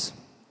minimize.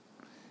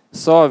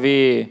 So if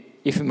we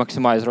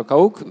maximize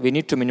Rocauk, we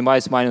need to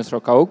minimize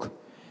 -Rocauk,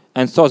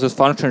 and so this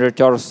function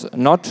returns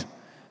not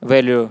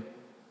value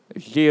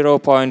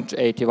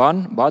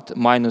 0.81 but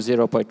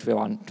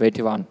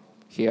 -0.21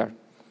 here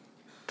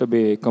to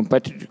be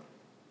competitive,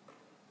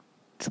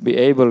 to be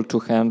able to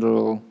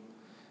handle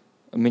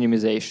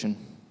minimization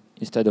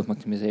instead of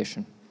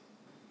maximization.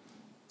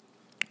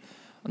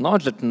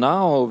 Note that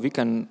now we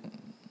can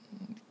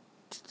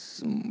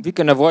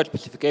avoid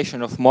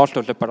specification of most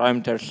of the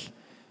parameters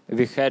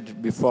we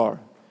had before.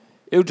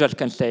 You just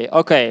can say,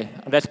 okay,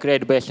 let's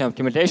create Bayesian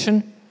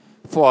optimization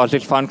for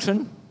this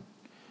function,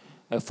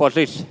 for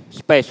this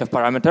space of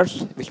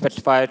parameters we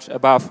specified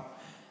above,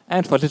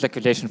 and for this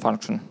acquisition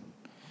function.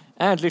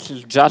 And this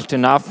is just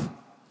enough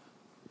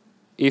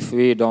if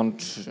we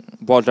don't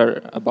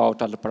bother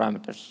about other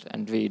parameters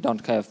and we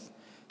don't have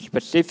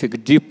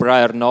specific deep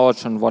prior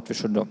knowledge on what we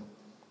should do.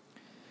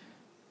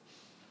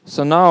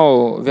 So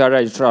now we are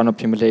ready to run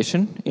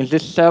optimization in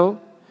this cell,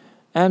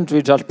 and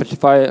we just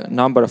specify a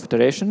number of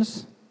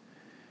iterations.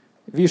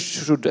 We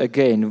should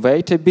again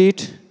wait a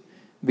bit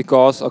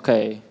because,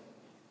 okay,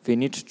 we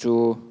need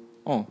to,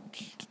 oh,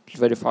 it's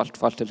very fast,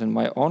 faster than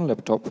my own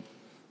laptop.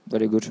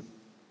 Very good.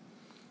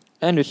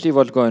 And we see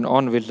what's going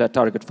on with the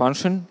target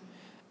function.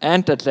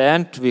 And at the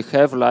end, we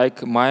have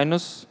like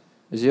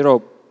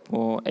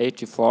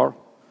 -0.84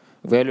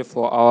 value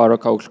for our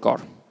Rocauk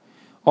score.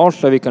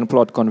 Also, we can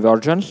plot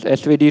convergence,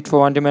 as we did for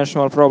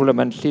one-dimensional problem,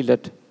 and see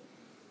that,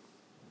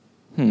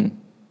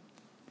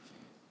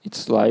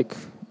 it's like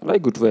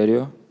good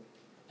value.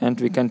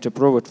 And we can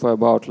improve it for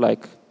about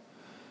like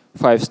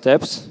 5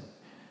 steps.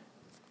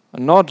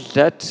 Not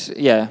that,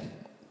 yeah,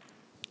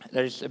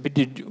 there is a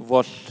bit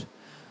was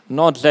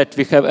not that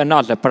we have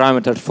another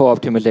parameter for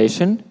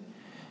optimization.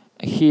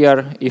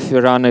 Here, if we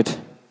run it,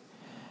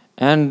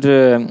 and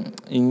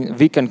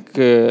we can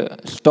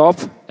stop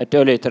at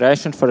early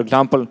iteration. For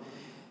example,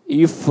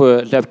 if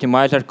the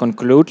optimizer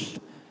concludes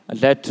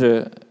that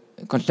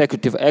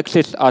consecutive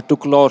axes are too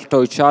close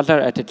to each other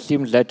and it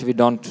seems that we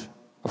don't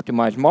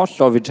optimize more,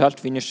 so we just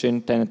finish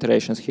in 10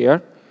 iterations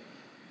here.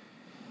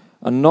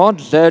 And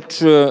note that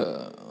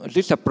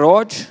this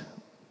approach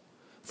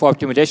for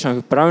optimization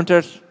of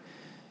parameters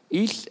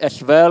is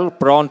as well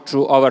prone to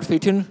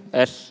overfitting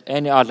as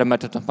any other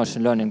method of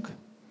machine learning.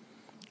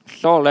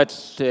 So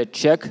let's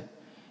check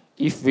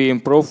if we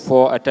improve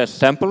for a test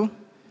sample.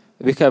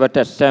 We have a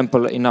test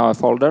sample in our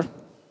folder.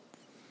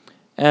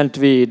 And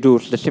we do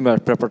the similar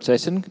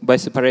preprocessing by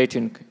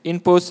separating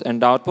inputs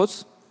and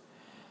outputs.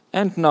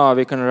 And now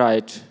we can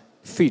write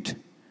fit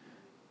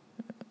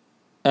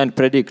and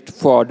predict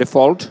for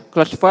default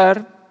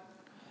classifier.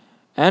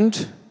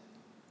 And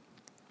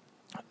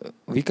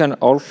we can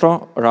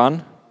also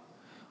run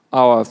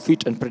our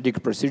fit and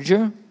predict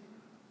procedure,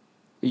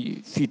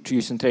 fit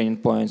using training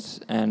points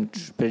and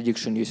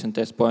prediction using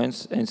test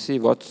points, and see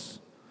what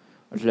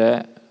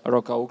the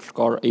ROCAUX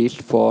score is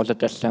for the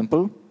test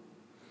sample.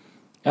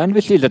 And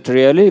we see that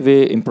really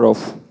we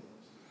improve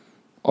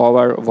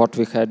over what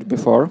we had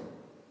before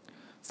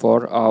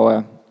for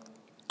our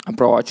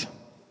approach.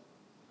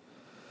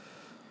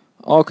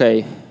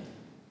 Okay,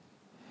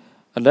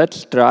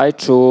 let's try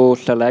to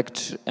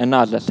select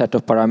another set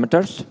of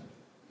parameters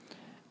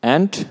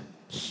and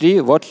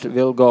see what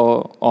will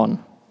go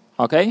on.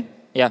 Okay?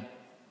 Yeah.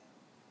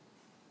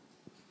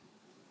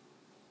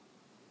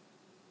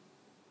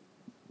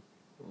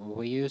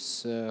 We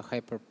use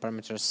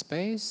hyperparameter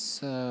space,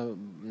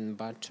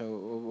 but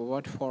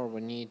what for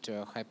we need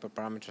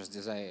hyperparameters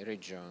design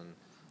region?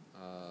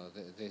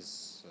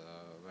 This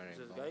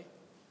variable. This guy?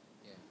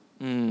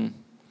 Yeah.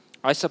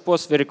 I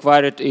suppose we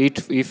required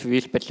it if we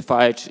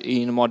specified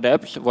in more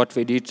depth what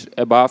we did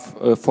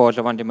above for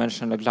the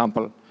one-dimensional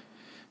example.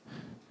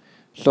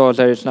 So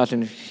there is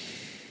nothing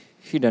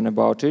hidden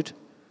about it.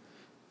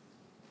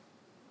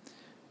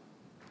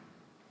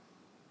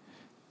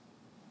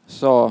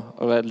 So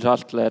let's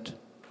just let.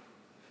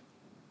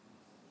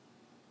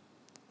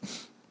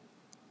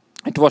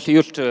 It was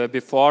used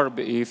before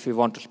if we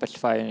want to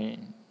specify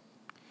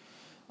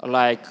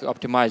like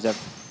optimizer.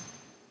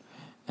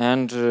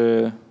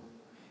 And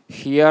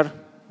here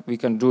we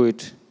can do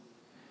it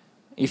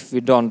if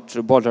we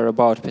don't bother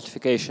about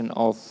specification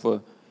of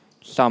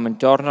some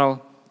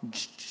internal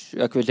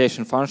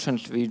acquisition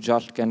functions, we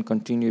just can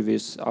continue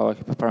with our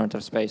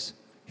hyperparameter space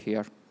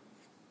here.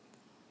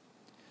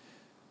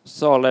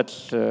 So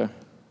let's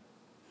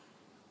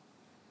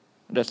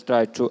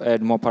try to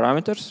add more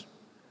parameters.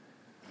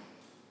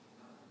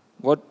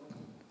 What?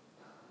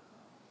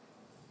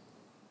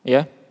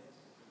 Yeah?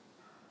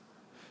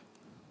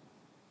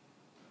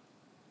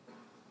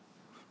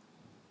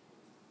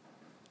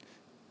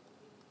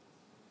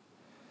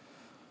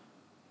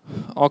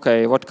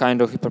 Okay, what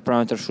kind of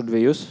hyperparameter should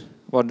we use?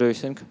 What do you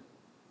think?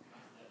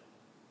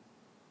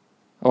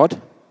 What?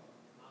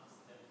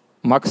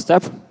 Max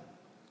step?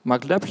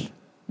 Max depth?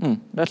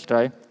 Let's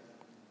try.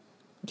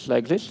 It's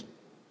like this.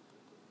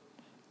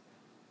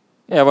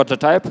 Yeah, what's the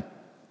type?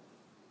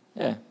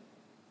 Yeah,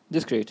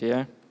 discrete,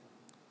 yeah.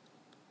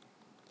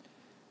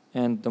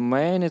 And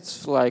domain,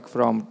 it's like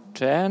from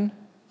 10,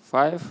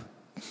 5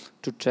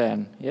 to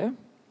 10, yeah?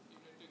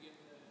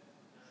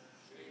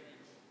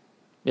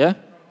 Yeah?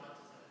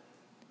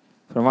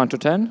 From 1 to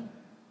 10?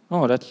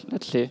 Oh,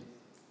 let's see.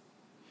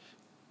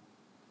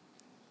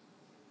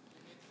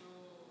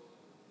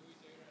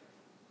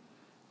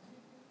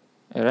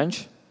 A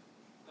range?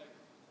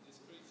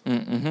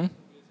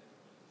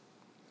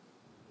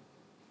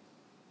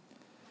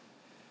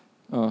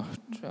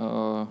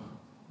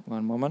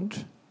 One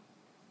moment.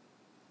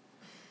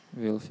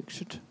 We'll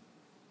fix it.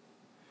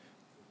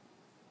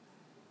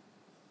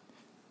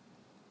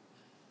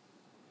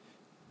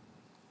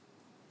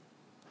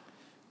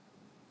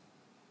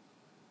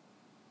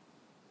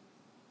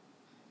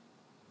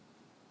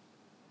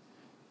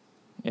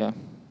 Yeah.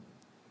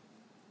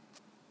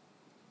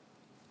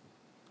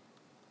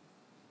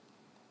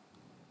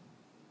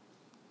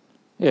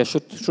 Yeah,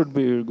 should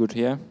be good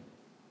here.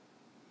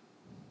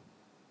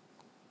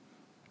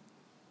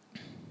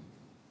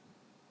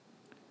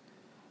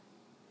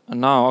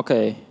 And now,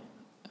 okay.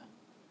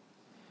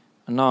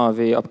 And now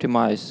we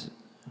optimize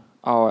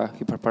our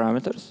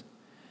hyperparameters,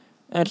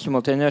 and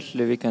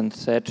simultaneously we can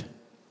set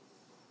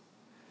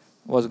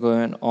what's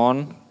going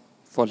on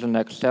for the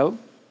next cell.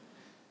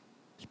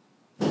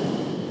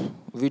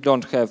 We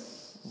don't have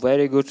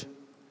very good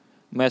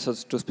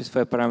methods to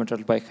specify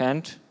parameters by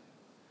hand.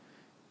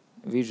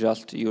 We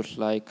just use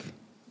like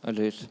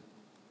this,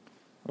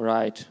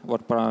 write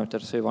what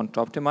parameters we want to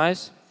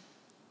optimize,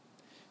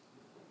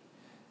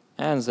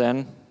 and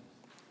then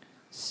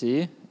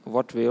see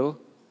what will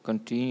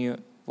continue,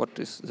 what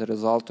is the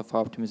result of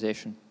our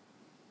optimization.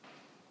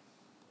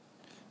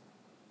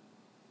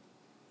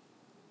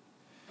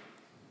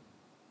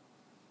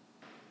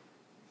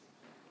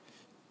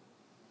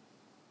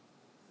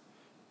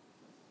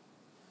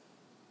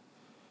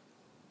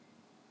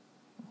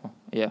 Oh,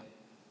 yeah.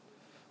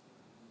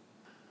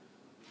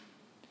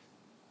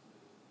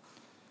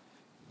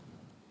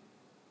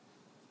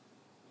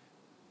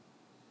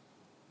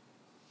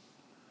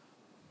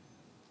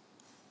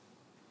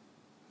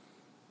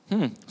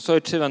 So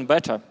it's even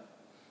better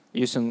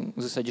using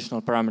this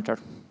additional parameter.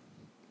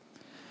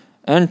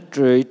 And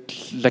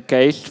it's the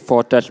case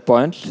for test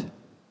points.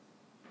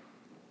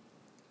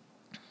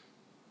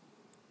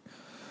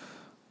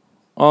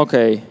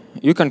 Okay,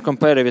 you can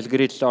compare it with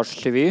grid source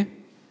CV.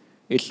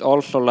 It's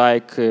also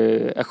like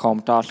a home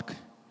task.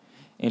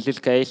 In this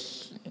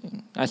case,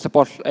 I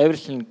suppose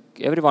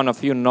every one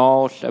of you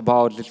knows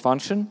about this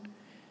function.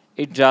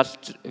 It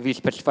just, we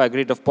specify a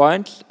grid of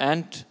points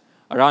and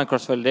run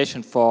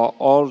cross-validation for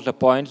all the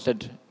points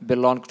that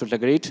belong to the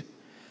grid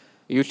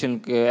using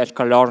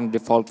sklearn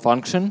default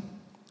function.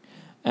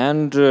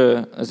 And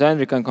then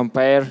we can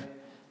compare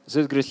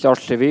this grid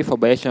source CV for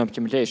Bayesian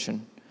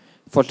optimization.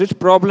 For this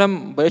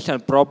problem, Bayesian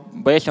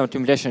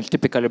optimization is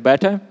typically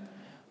better,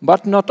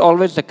 but not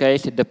always the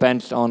case. It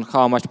depends on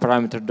how much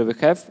parameter do we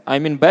have. I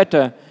mean,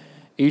 better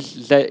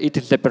is it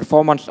is the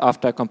performance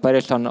after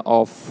comparison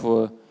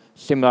of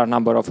similar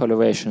number of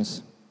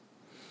evaluations.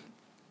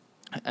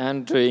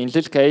 And in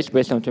this case,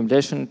 Bayesian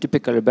optimization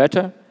typically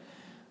better.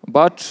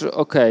 But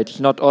okay, it's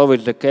not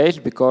always the case,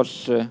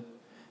 because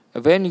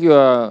when you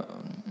are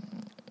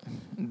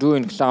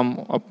doing some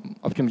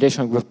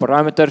optimization with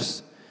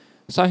parameters,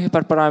 some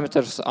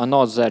hyperparameters are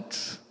not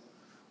that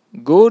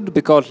good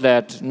because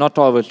they're not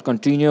always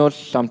continuous.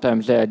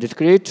 Sometimes they are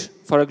discrete,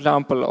 for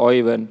example, or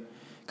even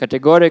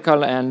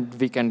categorical, and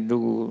we can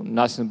do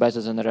nothing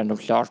better than a random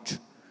search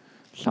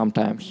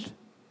sometimes.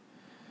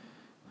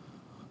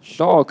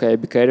 So, okay,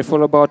 be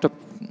careful about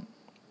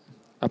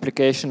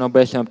application of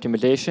Bayesian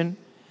optimization,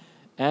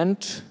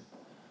 and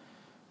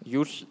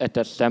use a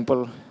test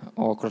sample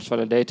or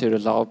cross-validated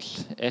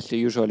results as you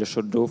usually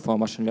should do for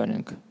machine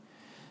learning.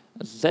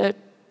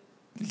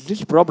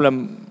 This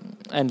problem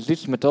and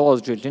this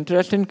methodology is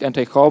interesting, and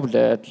I hope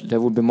that there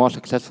will be more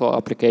successful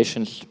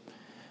applications,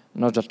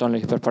 not just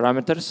only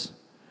hyperparameters,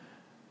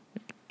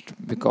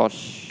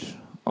 because,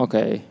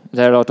 okay,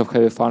 there are a lot of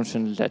heavy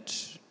functions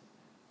that,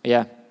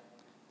 yeah.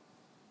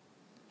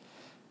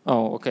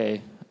 Oh,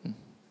 okay.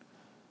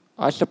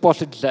 I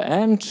suppose it's the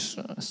end.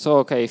 So,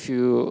 okay, if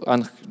you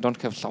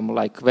don't have some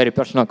like very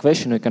personal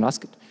question, you can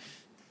ask it.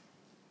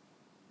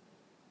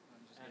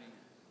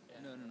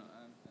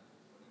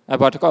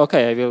 But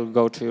okay, I will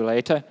go to you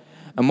later.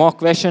 More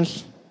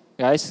questions,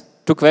 guys?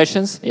 2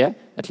 questions, yeah,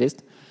 at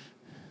least.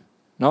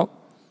 No?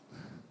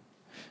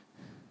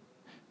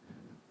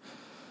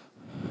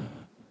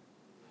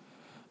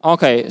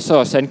 Okay,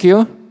 so thank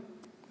you.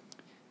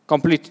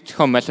 Complete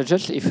home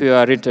messages if you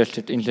are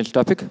interested in this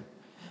topic.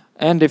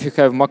 And if you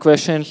have more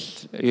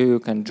questions, you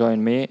can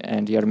join me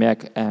and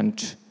Yermek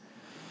and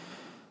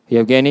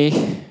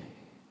Evgeny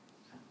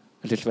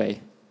this way.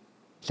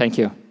 Thank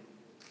you.